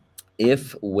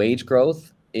if wage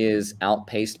growth is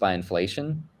outpaced by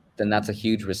inflation, then that's a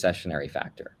huge recessionary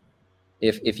factor.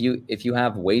 If you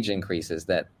have wage increases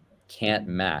that can't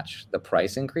match the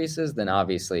price increases, then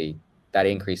obviously that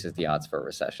increases the odds for a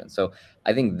recession. So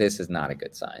I think this is not a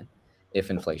good sign if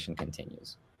inflation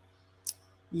continues.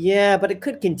 Yeah, but it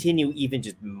could continue even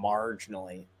just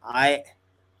marginally. I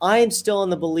am still in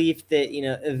the belief that,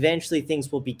 eventually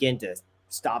things will begin to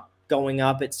stop going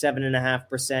up at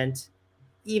 7.5%,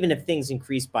 even if things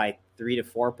increase by 3 to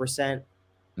 4%.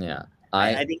 Yeah.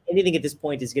 I think anything at this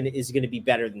point is gonna be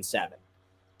better than 7.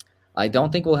 I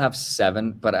don't think we'll have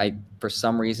 7, but for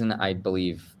some reason I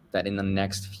believe that in the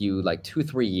next few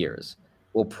 2-3 years,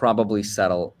 we'll probably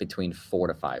settle between 4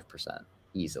 to 5%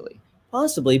 easily.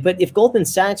 Possibly, but if Goldman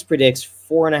Sachs predicts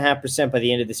 4.5% by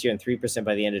the end of this year and 3%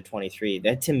 by the end of 2023,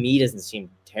 that to me doesn't seem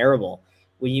terrible.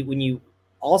 When you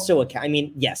also account,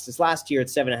 yes, this last year at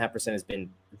 7.5% has been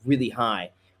really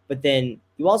high, but then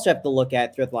you also have to look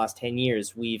at throughout the last 10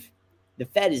 years, the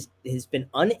Fed has been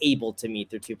unable to meet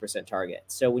their 2% target.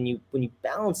 So when you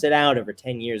balance it out over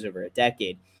 10 years, over a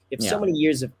decade, you have so many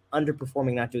years of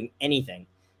underperforming, not doing anything,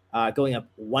 going up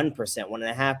 1%,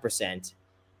 1.5%.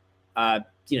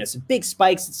 Some big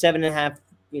spikes at 7.5,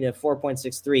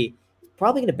 4.63,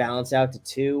 probably going to balance out to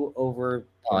 2 over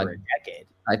a decade.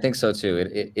 I think so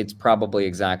too. It's probably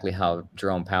exactly how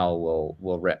Jerome Powell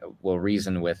will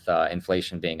reason with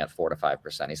inflation being at 4 to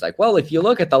 5%. He's like, well, if you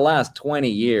look at the last 20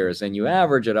 years and you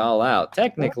average it all out,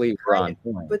 technically we're on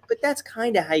point. But that's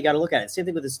kind of how you got to look at it. Same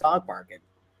thing with the stock market.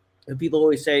 And people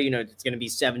always say, it's going to be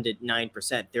 7 to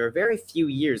 9%. There are very few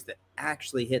years that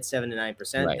actually hit 7 to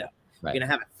 9%. Right. Though. Right. You're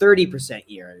going to have a 30%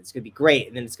 year. It's going to be great.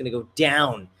 And then it's going to go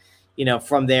down,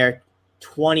 from there,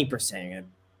 20%.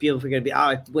 People are going to be,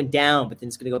 it went down, but then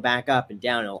it's going to go back up and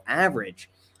down. It'll average.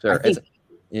 Sure.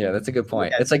 That's a good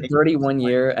point. It's like 31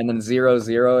 year and then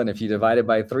 0. And if you divide it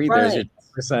by 3, there's your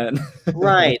 10%.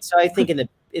 Right. So I think in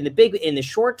the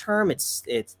short term,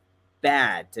 it's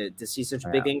bad to see such a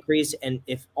big increase. And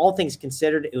if all things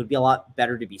considered, it would be a lot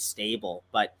better to be stable.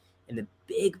 But in the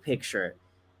big picture,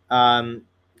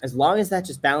 as long as that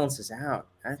just balances out,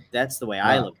 that's the way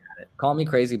I look at it. Call me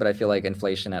crazy, but I feel like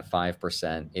inflation at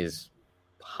 5% is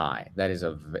high. That is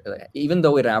even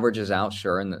though it averages out,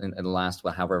 sure, in the last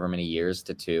however many years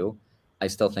to 2, I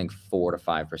still think 4 to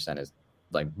 5% is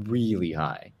really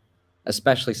high,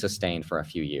 especially sustained for a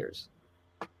few years.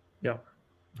 Yeah.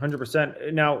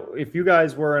 100%. Now, if you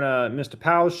guys were in Mr.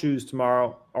 Powell's shoes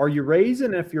tomorrow, are you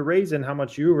raising? If you're raising, how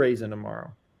much you raising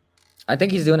tomorrow? I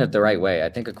think he's doing it the right way. I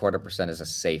think 0.25% is a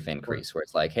safe increase where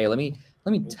it's like, hey, let me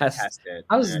test it.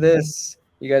 How's this?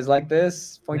 You guys like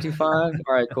this? 0.25?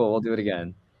 All right, cool. We'll do it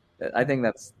again. I think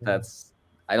that's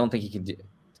I don't think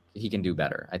he can do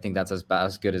better. I think that's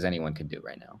as good as anyone can do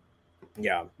right now.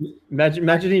 Yeah.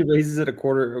 Imagine he raises it a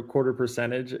quarter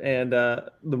percentage and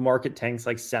the market tanks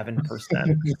like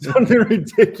 7%. Something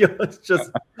ridiculous. Just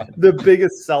the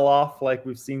biggest sell-off like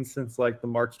we've seen since like the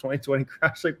March 2020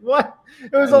 crash. Like what?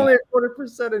 It was only a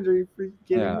 0.25%. Are you freaking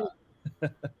kidding me?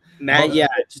 Matt, yeah.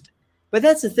 But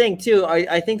that's the thing too.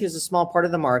 I think there's a small part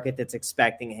of the market that's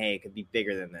expecting, hey, it could be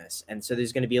bigger than this. And so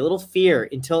there's going to be a little fear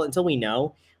until we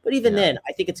know. But even then,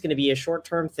 I think it's going to be a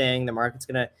short-term thing. The market's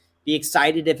going to be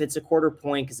excited if it's a quarter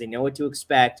point because they know what to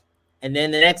expect. And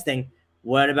then the next thing,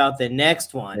 what about the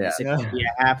next one? Yeah. Is it going to be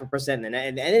 0.5%?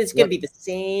 And it's going to be the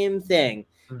same thing.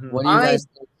 What do you guys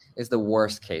think is the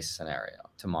worst case scenario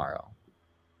tomorrow?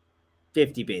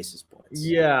 50 basis points.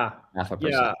 Yeah. 0.5%.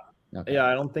 Yeah. Okay. Yeah,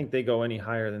 I don't think they go any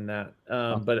higher than that.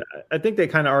 But I think they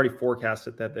kind of already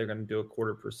forecasted that they're going to do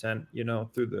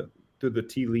 0.25%, through the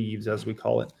tea leaves, as we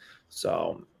call it.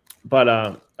 So, but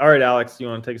all right, Alex, you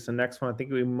want to take us to the next one? I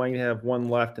think we might have one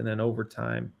left and then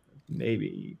overtime,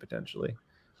 maybe potentially.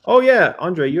 Oh yeah,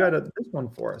 Andre, you had this one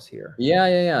for us here.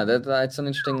 Yeah. That's an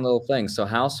interesting little thing. So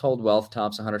household wealth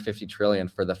tops 150 trillion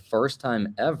for the first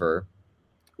time ever,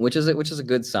 which is a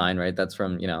good sign, right? That's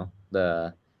from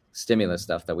the stimulus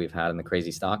stuff that we've had in the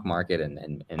crazy stock market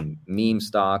and meme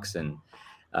stocks and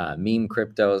meme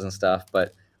cryptos and stuff.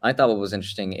 But I thought what was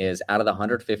interesting is out of the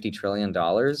 $150 trillion,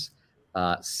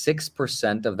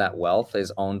 6% of that wealth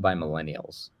is owned by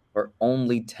millennials, or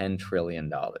only $10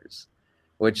 trillion,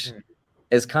 which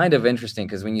is kind of interesting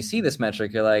because when you see this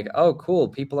metric, you're like, oh, cool,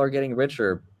 people are getting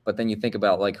richer. But then you think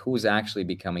about like who's actually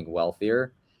becoming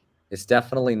wealthier. It's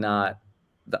definitely not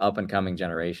the up and coming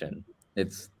generation.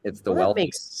 It's the wealth. That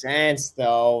makes sense,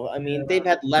 though. I mean, they've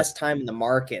had less time in the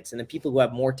markets, and the people who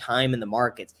have more time in the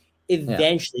markets,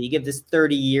 eventually, you give this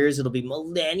 30 years, it'll be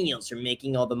millennials who are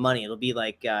making all the money. It'll be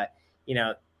like, the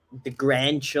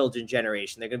grandchildren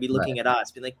generation. They're going to be looking at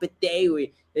us, being like, but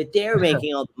they're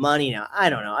making all the money now. I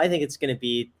don't know. I think it's going to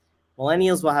be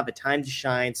millennials will have a time to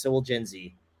shine. So will Gen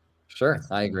Z. Sure,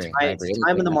 I agree.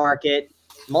 Time in the market.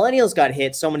 Millennials got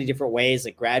hit so many different ways,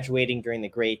 like graduating during the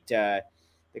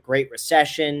Great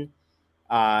Recession,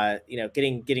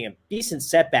 getting a decent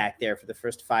setback there for the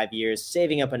first 5 years,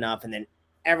 saving up enough, and then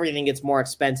everything gets more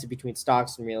expensive between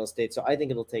stocks and real estate. So I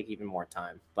think it'll take even more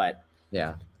time. But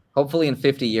yeah, hopefully in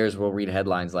 50 years, we'll read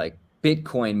headlines like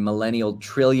Bitcoin millennial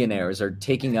trillionaires are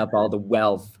taking up all the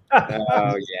wealth.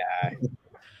 Oh, yeah.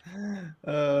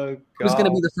 Oh, God. Who's going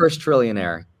to be the first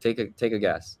trillionaire? Take a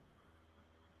guess.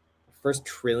 First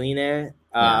trillionaire?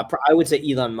 I would say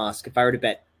Elon Musk. If I were to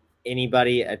bet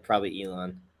anybody, I'd probably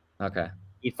Elon. Okay.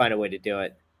 He'd find a way to do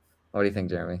it. What do you think,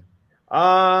 Jeremy?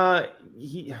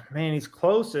 He's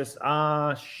closest.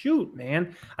 Shoot,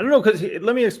 man. I don't know, because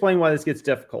let me explain why this gets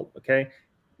difficult, okay?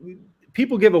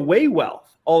 People give away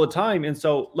wealth all the time. And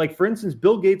so, like, for instance,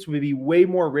 Bill Gates would be way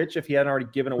more rich if he hadn't already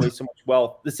given away so much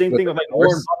wealth. The same thing with like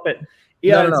Warren Buffett.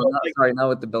 Yeah, Sorry, not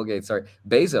with the Bill Gates. Sorry,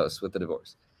 Bezos with the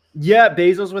divorce. Yeah,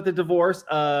 Bezos with the divorce.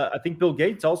 I think Bill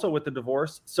Gates also with the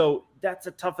divorce. So that's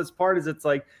the toughest part. Is it's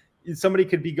like somebody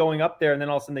could be going up there and then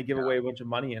all of a sudden they give away a bunch of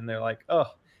money and they're like, oh.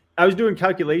 I was doing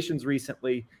calculations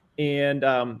recently, and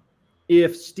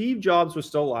if Steve Jobs was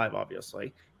still alive,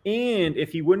 obviously, and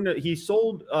if he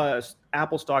sold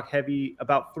Apple stock heavy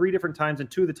about 3 different times, and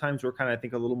 2 of the times were kind of, I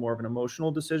think, a little more of an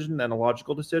emotional decision than a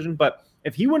logical decision. But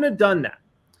if he wouldn't have done that,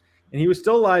 and he was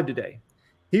still alive today,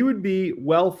 he would be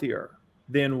wealthier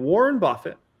than Warren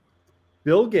Buffett,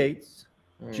 Bill Gates,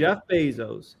 Jeff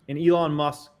Bezos, and Elon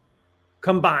Musk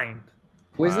combined.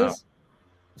 Who is this?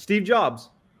 Steve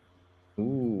Jobs.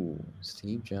 Ooh,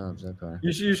 Steve Jobs. Okay.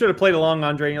 You should have played along,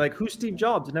 Andre. And you're like, who's Steve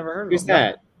Jobs? I never heard of him. Who's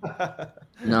that?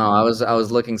 No, I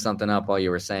was looking something up while you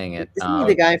were saying it. Isn't he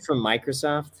the guy from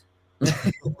Microsoft?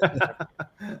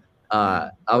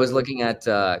 I was looking at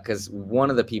because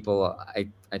one of the people I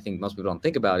think most people don't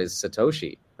think about is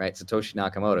Satoshi, right? Satoshi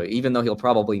Nakamoto, even though he'll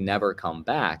probably never come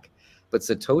back. But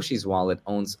Satoshi's wallet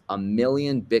owns 1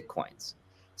 million Bitcoins.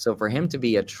 So for him to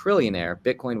be a trillionaire,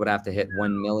 Bitcoin would have to hit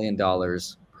 $1 million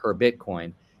per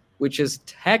Bitcoin, which is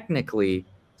technically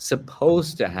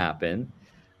supposed to happen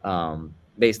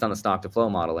based on the stock to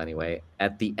flow model anyway,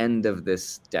 at the end of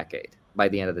this decade, by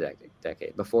the end of the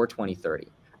decade, before 2030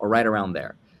 or right around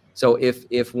there. So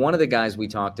if one of the guys we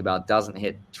talked about doesn't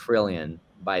hit trillion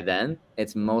by then,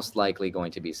 it's most likely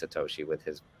going to be Satoshi with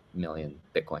his million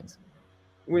Bitcoins.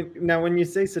 Now, when you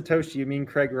say Satoshi, you mean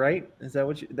Craig Wright? Is that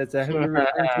that's who you're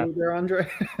referring to there, Andre?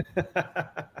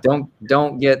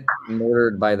 Don't get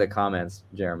murdered by the comments,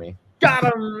 Jeremy. Got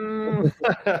him.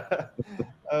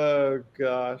 Oh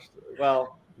gosh.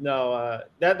 Well, no,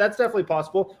 that's definitely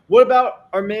possible. What about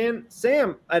our man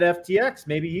Sam at FTX?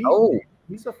 Maybe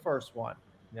he's the first one.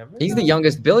 He's the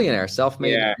youngest billionaire,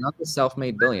 youngest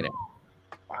self-made billionaire.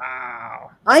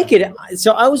 Wow.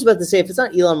 So I was about to say, if it's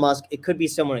not Elon Musk, it could be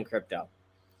someone in crypto.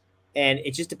 And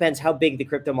it just depends how big the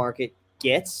crypto market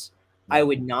gets. I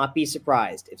would not be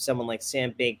surprised if someone like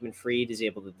Sam Bankman-Fried is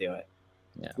able to do it.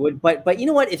 Yeah. But you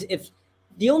know what? If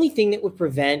the only thing that would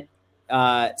prevent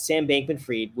Sam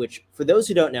Bankman-Fried, which for those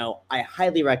who don't know, I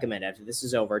highly recommend after this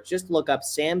is over, just look up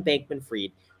Sam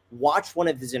Bankman-Fried, watch one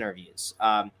of his interviews.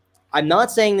 I'm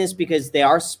not saying this because they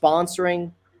are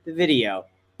sponsoring the video,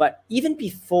 but even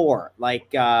before,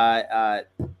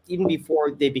 even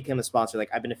before they become a sponsor,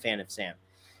 I've been a fan of Sam.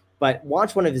 But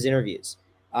watch one of his interviews.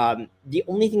 The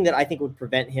only thing that I think would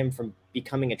prevent him from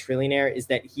becoming a trillionaire is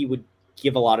that he would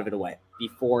give a lot of it away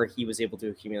before he was able to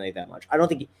accumulate that much. I don't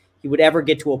think he would ever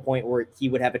get to a point where he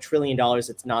would have $1 trillion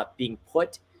that's not being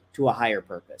put to a higher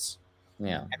purpose.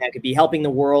 Yeah. And that could be helping the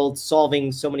world,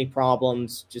 solving so many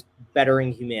problems, just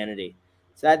bettering humanity.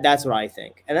 So that's what I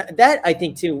think. And that I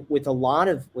think too, with a lot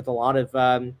of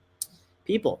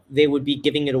people, they would be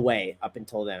giving it away up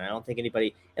until then. I don't think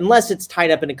anybody, unless it's tied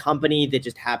up in a company that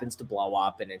just happens to blow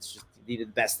up and it's just the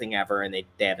best thing ever and they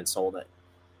haven't sold it.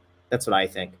 That's what I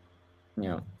think.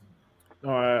 Yeah.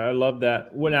 All right, I love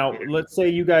that. Well, now let's say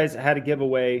you guys had a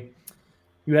giveaway.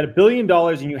 You had $1 billion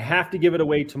and you have to give it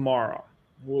away tomorrow.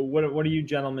 What are you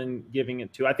gentlemen giving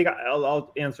it to? I think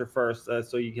I'll answer first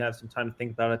so you can have some time to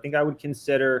think about it. I think I would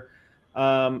consider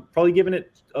probably giving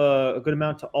it a good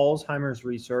amount to Alzheimer's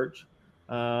research.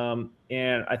 And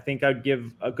I think I'd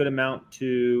give a good amount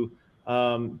to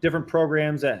different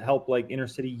programs that help inner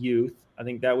city youth. I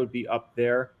think that would be up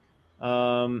there.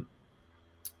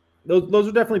 Those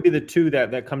would definitely be the two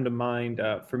that come to mind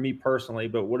for me personally.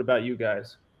 But what about you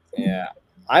guys? Yeah,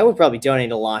 I would probably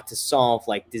donate a lot to solve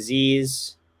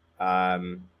disease,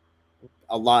 mostly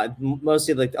a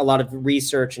lot of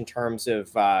research in terms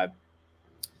of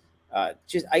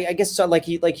just I guess so like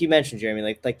you mentioned,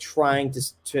 Jeremy, like trying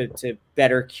to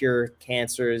better cure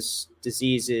cancers,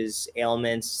 diseases,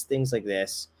 ailments, things like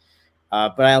this.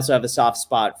 But I also have a soft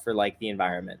spot for the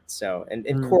environment. So and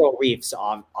coral reefs,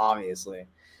 obviously.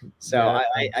 So yeah.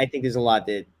 I think there's a lot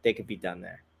that could be done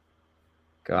there.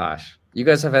 Gosh, you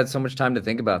guys have had so much time to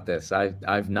think about this.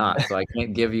 I've not, so I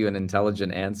can't give you an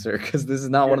intelligent answer because this is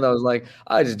not one of those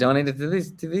I just donated to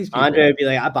these people. Andre would be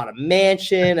like, I bought a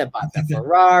mansion, I bought the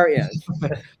Ferrari.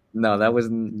 No, that is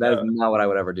not what I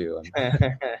would ever do.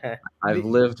 I've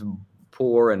lived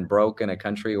poor and broke in a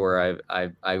country where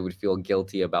I would feel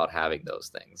guilty about having those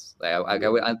things. I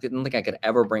didn't think I could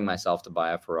ever bring myself to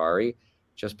buy a Ferrari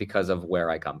just because of where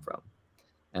I come from,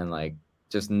 and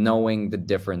just knowing the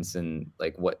difference in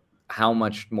how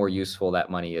much more useful that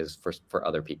money is for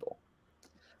other people.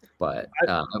 But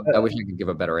I wish I could give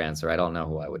a better answer. I don't know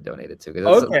who I would donate it to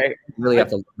because you really have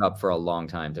to look up for a long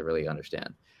time to really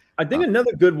understand. I think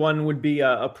another good one would be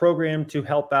a program to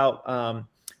help out,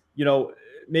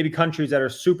 maybe countries that are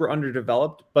super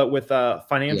underdeveloped, but with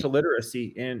financial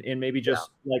literacy and maybe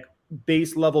just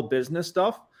base level business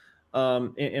stuff.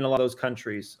 In a lot of those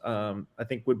countries, I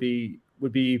think would be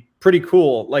pretty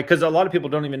cool. Because a lot of people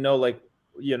don't even know,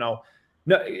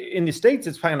 in the States,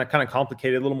 it's kind of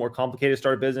complicated, a little more complicated to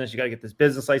start a business. You got to get this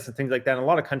business license, things like that. In a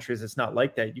lot of countries, it's not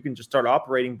like that. You can just start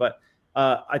operating. But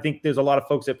I think there's a lot of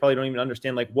folks that probably don't even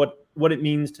understand what it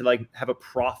means to have a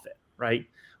profit, right?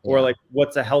 Or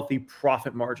what's a healthy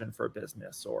profit margin for a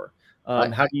business, or how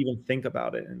do you even think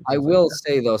about it? I will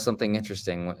say though something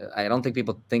interesting. I don't think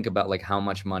people think about how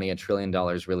much money $1 trillion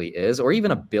really is, or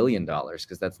even $1 billion,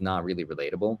 because that's not really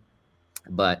relatable.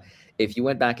 But if you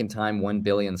went back in time 1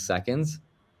 billion seconds,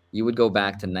 you would go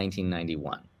back to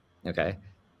 1991. Okay,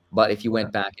 but if you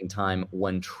went back in time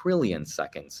 1 trillion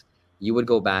seconds, you would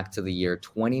go back to the year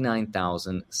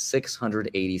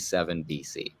 29,687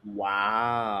 BC.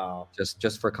 Wow.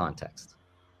 Just for context.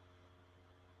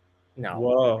 No.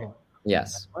 Whoa.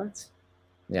 Yes. What?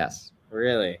 Yes.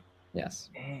 Really? Yes.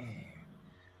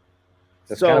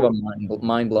 That's kind of a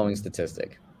mind-blowing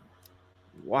statistic.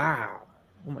 Wow.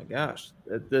 Oh my gosh.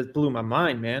 That blew my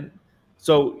mind, man.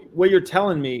 So what you're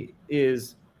telling me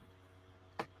is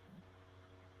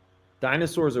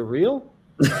dinosaurs are real?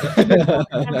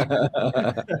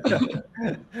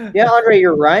 Yeah, Andre,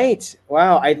 you're right.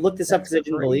 Wow, I looked this up because I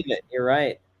didn't believe it. You're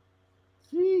right.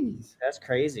 Jeez, that's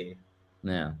crazy.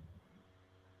 Yeah.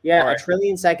 Yeah, Right. a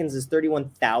trillion seconds is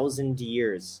 31,000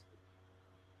 years.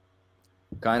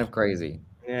 Kind of crazy.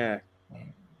 Yeah.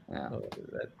 Yeah. Oh,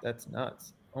 that's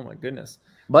nuts. Oh my goodness.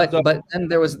 But So- then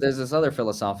there's this other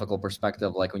philosophical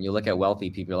perspective, like when you look at wealthy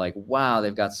people, you're like, wow,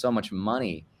 they've got so much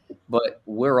money. But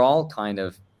we're all kind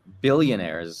of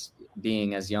billionaires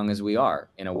being as young as we are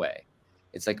in a way.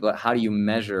 It's like, how do you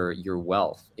measure your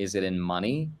wealth? Is it in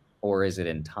money or is it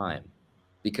in time?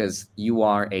 Because you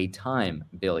are a time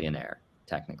billionaire,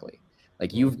 technically.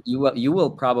 Like you will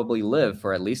probably live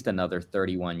for at least another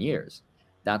 31 years.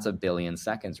 That's a billion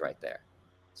seconds right there.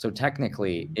 So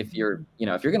technically, if you're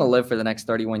going to live for the next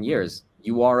 31 years,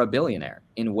 you are a billionaire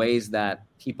in ways that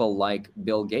people like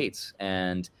Bill Gates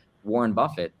and Warren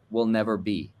Buffett will never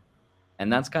be.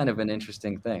 And that's kind of an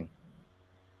interesting thing.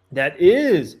 that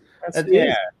is.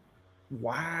 Yeah.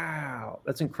 Wow,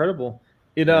 that's incredible.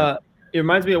 It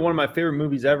reminds me of one of my favorite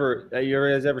movies ever. You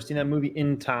guys ever seen that movie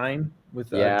In Time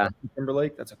with Justin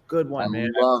Timberlake? That's a good one,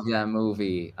 man. I love that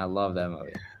movie. I love that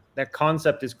movie. That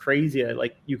concept is crazy.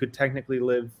 Like you could technically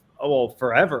live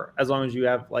forever as long as you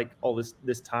have like all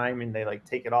this time and they like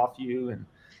take it off you and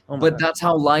but that's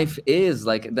how life is.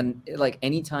 Like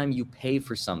anytime you pay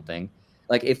for something,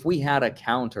 like if we had a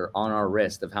counter on our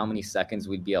wrist of how many seconds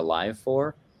we'd be alive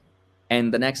for,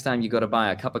 and the next time you go to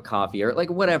buy a cup of coffee or like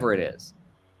whatever it is,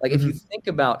 like if you think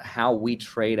about how we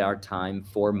trade our time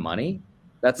for money,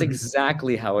 that's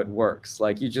exactly how it works.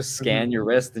 Like you just scan your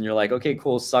wrist and you're like, okay,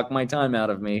 cool, suck my time out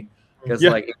of me. Because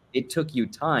like it took you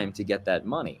time to get that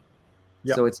money.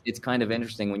 Yep. So it's kind of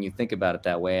interesting when you think about it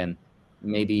that way and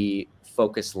maybe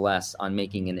focus less on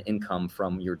making an income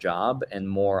from your job and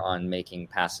more on making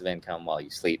passive income while you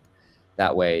sleep.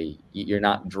 That way you're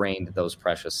not drained those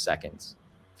precious seconds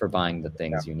for buying the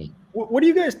things you need. What do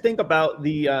you guys think about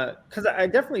the, because I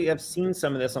definitely have seen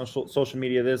some of this on social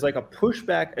media. There's like a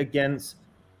pushback against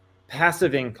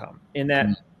passive income in that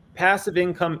passive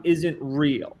income isn't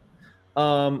real.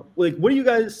 Like, what do you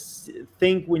guys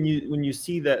think when you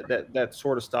see that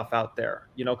sort of stuff out there?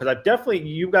 Because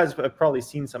you guys have probably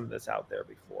seen some of this out there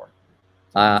before.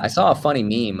 I saw a funny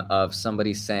meme of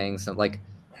somebody saying something like,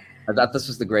 I thought this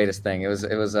was the greatest thing. It was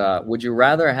would you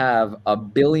rather have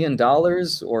 $1 billion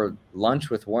or lunch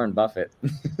with Warren Buffett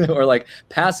or like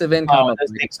passive income of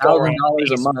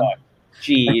 $1,000 a month?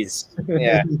 Jeez.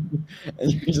 Yeah.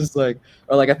 And you're just like,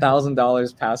 or like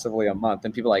 $1,000 passively a month.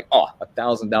 And people are like, oh,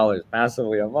 $1,000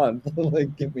 passively a month.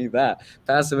 Like, give me that.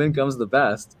 Passive income's the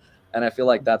best. And I feel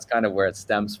like that's kind of where it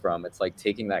stems from. It's like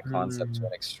taking that concept to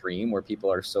an extreme where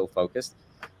people are so focused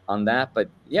on that. But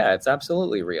yeah, it's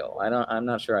absolutely real. I'm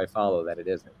not sure I follow that it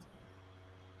isn't.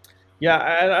 Yeah,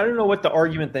 I don't know what the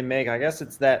argument they make. I guess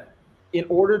it's that in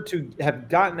order to have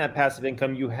gotten that passive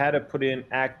income, you had to put in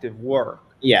active work.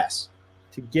 Yes.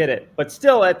 To get it. But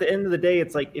still, at the end of the day,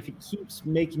 it's like if it keeps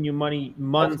making you money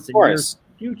months and years in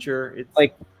the future, it's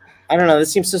like, I don't know,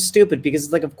 this seems so stupid because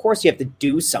it's like, of course you have to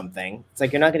do something. It's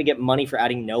like you're not going to get money for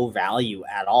adding no value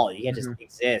at all. You can't just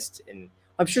exist. And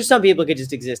I'm sure some people could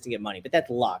just exist and get money, but that's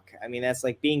luck. I mean, that's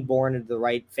like being born into the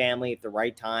right family at the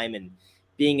right time and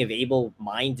being of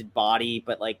able-minded body.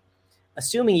 But like,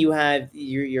 assuming you have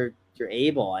you're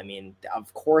able, I mean,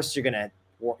 of course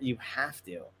you have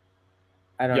to.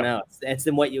 I don't know. It's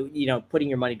then what putting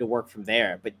your money to work from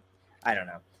there. But I don't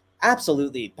know.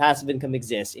 Absolutely, passive income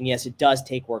exists, and yes, it does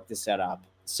take work to set up.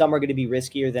 Some are going to be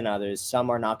riskier than others.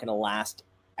 Some are not going to last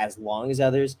as long as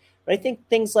others. But I think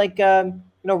things like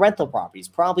rental properties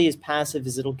probably as passive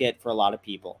as it'll get for a lot of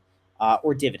people,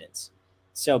 or dividends.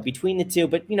 So between the two,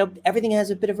 but everything has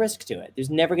a bit of risk to it.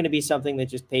 There's never going to be something that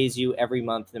just pays you every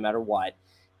month, no matter what.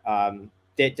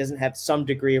 That doesn't have some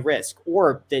degree of risk,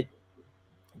 or that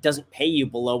doesn't pay you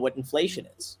below what inflation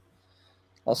is.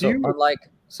 Also,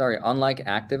 unlike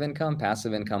active income,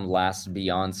 passive income lasts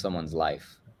beyond someone's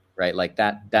life, right? Like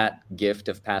that gift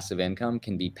of passive income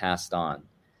can be passed on,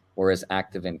 whereas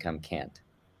active income can't.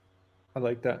 I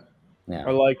like that. Yeah. I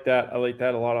like that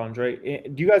a lot, Andre.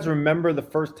 Do you guys remember the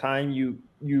first time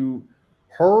you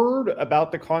heard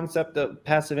about the concept of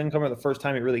passive income, or the first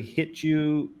time it really hit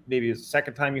you? Maybe it was the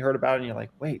second time you heard about it and you're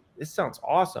like, wait, this sounds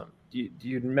awesome. Do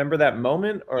you remember that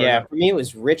moment? Or yeah, for me, it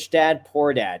was Rich Dad,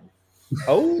 Poor Dad.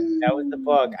 Oh, that was the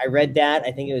book. I read that.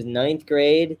 I think it was 9th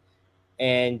grade.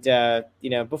 And,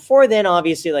 before then,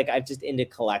 obviously, like I'm just into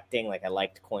collecting. Like I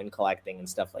liked coin collecting and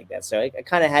stuff like that. So I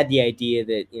kind of had the idea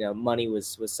that, money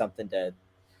was something to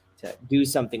do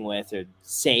something with or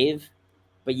save.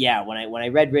 But yeah, when I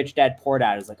read Rich Dad, Poor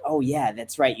Dad, I was like, oh yeah,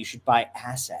 that's right. You should buy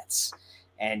assets.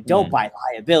 And don't buy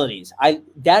liabilities.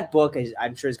 That book,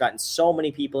 I'm sure, has gotten so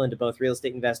many people into both real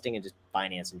estate investing and just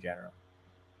finance in general.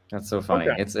 That's so funny.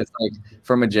 Okay. It's like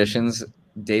for magicians,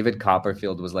 David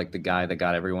Copperfield was like the guy that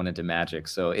got everyone into magic.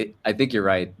 So I think you're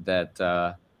right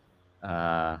that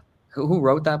who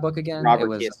wrote that book again? Robert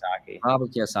Kiyosaki.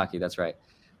 Robert Kiyosaki, that's right.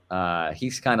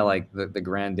 He's kind of like the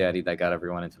granddaddy that got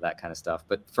everyone into that kind of stuff.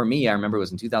 But for me, I remember it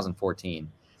was in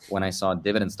 2014 when I saw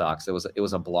dividend stocks. It was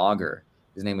a blogger.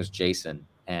 His name was Jason,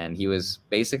 and he was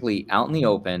basically out in the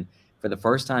open for the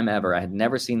first time ever. I had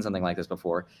never seen something like this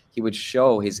before. He would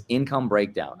show his income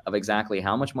breakdown of exactly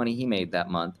how much money he made that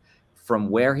month, from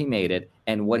where he made it,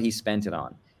 and what he spent it on.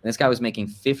 And this guy was making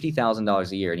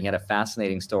 $50,000 a year, and he had a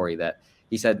fascinating story that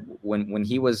he said when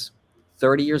he was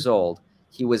 30 years old,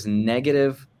 he was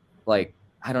negative, like,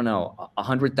 I don't know,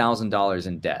 $100,000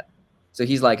 in debt. So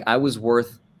he's like, I was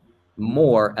worth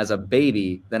more as a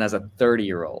baby than as a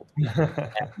 30-year-old.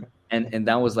 and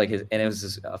that was like his, and it was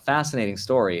just a fascinating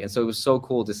story. And so it was so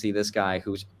cool to see this guy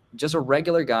who's just a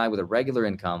regular guy with a regular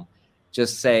income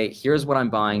just say, here's what I'm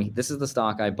buying. This is the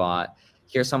stock I bought.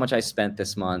 Here's how much I spent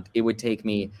this month. It would take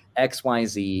me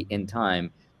XYZ in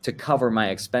time to cover my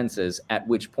expenses, at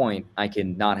which point I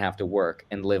can not have to work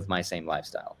and live my same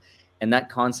lifestyle. And that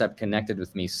concept connected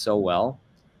with me so well,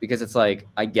 because it's like,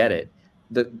 I get it.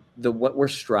 The what we're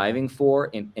striving for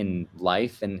in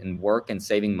life and in work and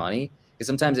saving money, because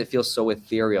sometimes it feels so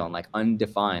ethereal and like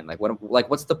undefined. Like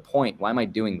what's the point? Why am I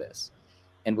doing this?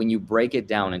 And when you break it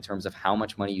down in terms of how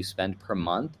much money you spend per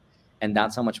month, and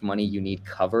that's how much money you need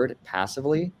covered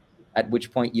passively, at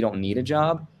which point you don't need a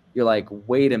job, you're like,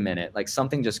 wait a minute, like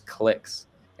something just clicks.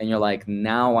 And you're like,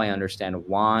 now I understand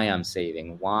why I'm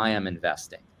saving, why I'm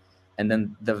investing. And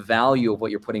then the value of what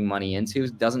you're putting money into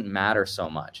doesn't matter so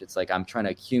much. It's like I'm trying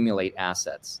to accumulate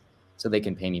assets so they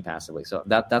can pay me passively. So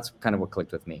that's kind of what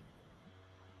clicked with me.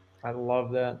 I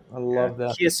love that. I love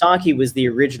that. Kiyosaki was the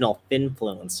original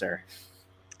finfluencer.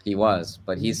 He was,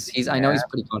 but he's. I know he's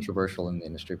pretty controversial in the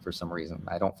industry for some reason.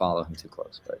 I don't follow him too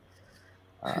close, but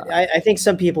I think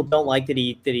some people don't like that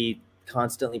he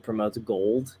constantly promotes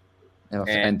gold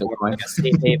and like a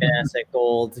safe haven asset,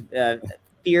 gold,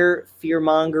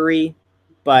 fear-mongery.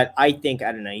 But I think,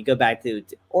 I don't know, you go back to,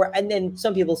 and then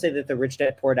some people say that the Rich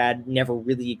Dad Poor Dad never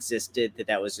really existed,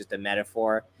 that was just a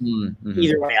metaphor. Mm-hmm.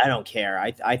 Either way, I don't care.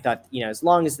 I thought, as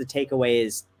long as the takeaway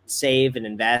is save and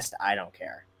invest, I don't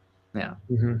care. Yeah,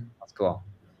 That's cool.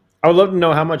 I would love to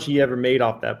know how much he ever made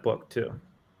off that book too.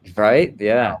 Right?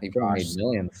 Yeah, he probably made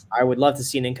millions. I would love to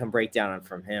see an income breakdown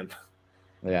from him.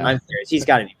 Yeah, I'm serious. He's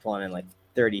got to be pulling in like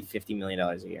 $30-50 million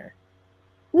a year.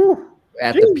 Woo.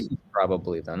 At the peak,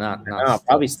 probably though. Not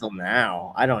probably still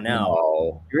now. I don't know.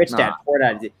 No, Rich Dad Poor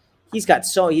Dad. He's got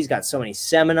so many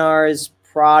seminars,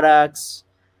 products.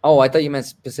 Oh, I thought you meant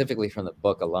specifically from the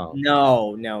book alone.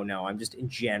 No. I'm just in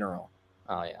general.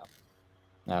 Oh yeah.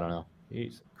 I don't know.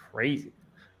 He's crazy.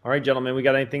 All right, gentlemen, we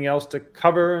got anything else to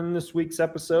cover in this week's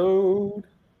episode?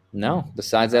 No,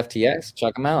 besides FTX,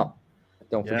 check them out.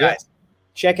 Don't forget. Guys,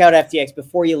 check out FTX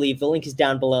before you leave. The link is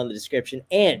down below in the description.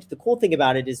 And the cool thing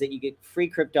about it is that you get free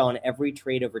crypto on every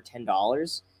trade over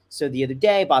 $10. So the other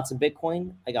day, I bought some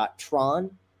Bitcoin. I got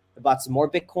Tron. I bought some more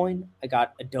Bitcoin. I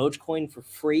got a Dogecoin for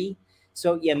free.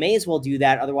 So you may as well do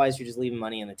that. Otherwise, you're just leaving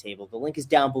money on the table. The link is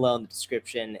down below in the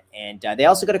description. And they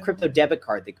also got a crypto debit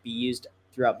card that could be used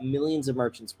throughout millions of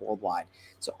merchants worldwide.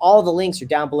 So all the links are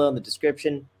down below in the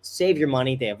description. Save your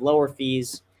money. They have lower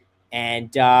fees.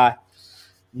 And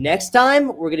next time,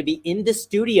 we're going to be in the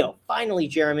studio. Finally,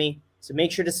 Jeremy. So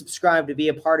make sure to subscribe to be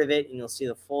a part of it. And you'll see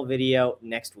the full video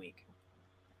next week.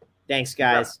 Thanks,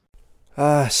 guys.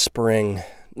 Spring.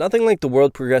 Nothing like the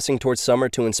world progressing towards summer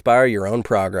to inspire your own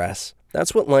progress.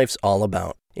 That's what life's all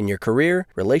about. In your career,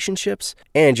 relationships,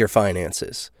 and your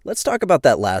finances. Let's talk about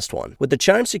that last one. With the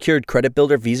Chime Secured Credit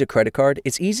Builder Visa Credit Card,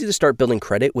 it's easy to start building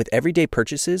credit with everyday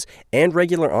purchases and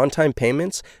regular on-time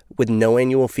payments with no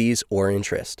annual fees or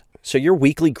interest. So your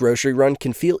weekly grocery run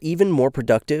can feel even more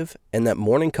productive, and that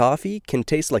morning coffee can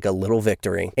taste like a little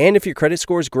victory. And if your credit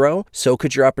scores grow, so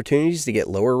could your opportunities to get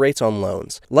lower rates on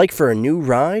loans. Like for a new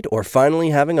ride or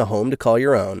finally having a home to call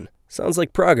your own. Sounds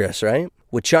like progress, right?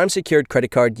 With Chime Secured Credit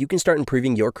Card, you can start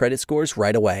improving your credit scores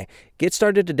right away. Get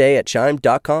started today at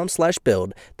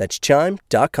chime.com/build. That's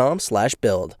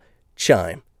chime.com/build.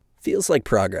 Chime. Feels like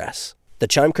progress. The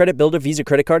Chime Credit Builder Visa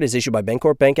Credit Card is issued by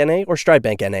Bancorp Bank N.A. or Stride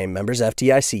Bank N.A. Members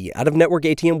FDIC. Out-of-network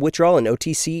ATM withdrawal and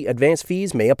OTC advance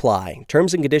fees may apply.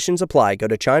 Terms and conditions apply. Go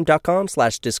to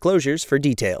chime.com/disclosures for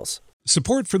details.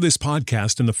 Support for this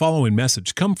podcast and the following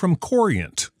message come from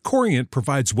Corient. Corient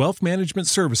provides wealth management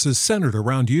services centered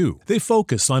around you. They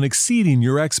focus on exceeding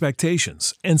your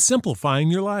expectations and simplifying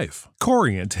your life.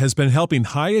 Corient has been helping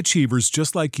high achievers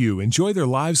just like you enjoy their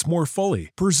lives more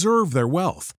fully, preserve their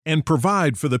wealth, and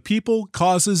provide for the people,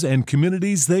 causes, and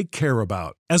communities they care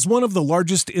about. As one of the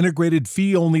largest integrated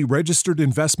fee-only registered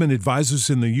investment advisors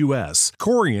in the U.S.,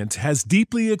 Corient has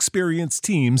deeply experienced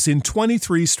teams in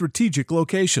 23 strategic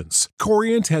locations.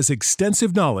 Corient has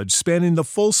extensive knowledge spanning the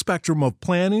full spectrum of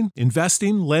planning,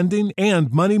 investing, lending,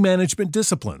 and money management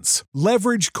disciplines.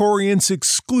 Leverage Corient's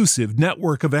exclusive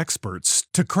network of experts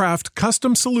to craft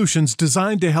custom solutions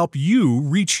designed to help you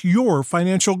reach your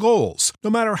financial goals, no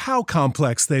matter how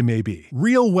complex they may be.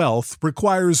 Real wealth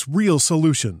requires real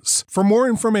solutions. For more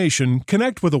information,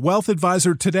 connect with a wealth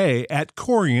advisor today at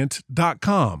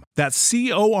Corient.com. That's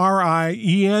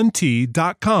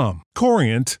Corient.com.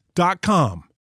 Corient.com.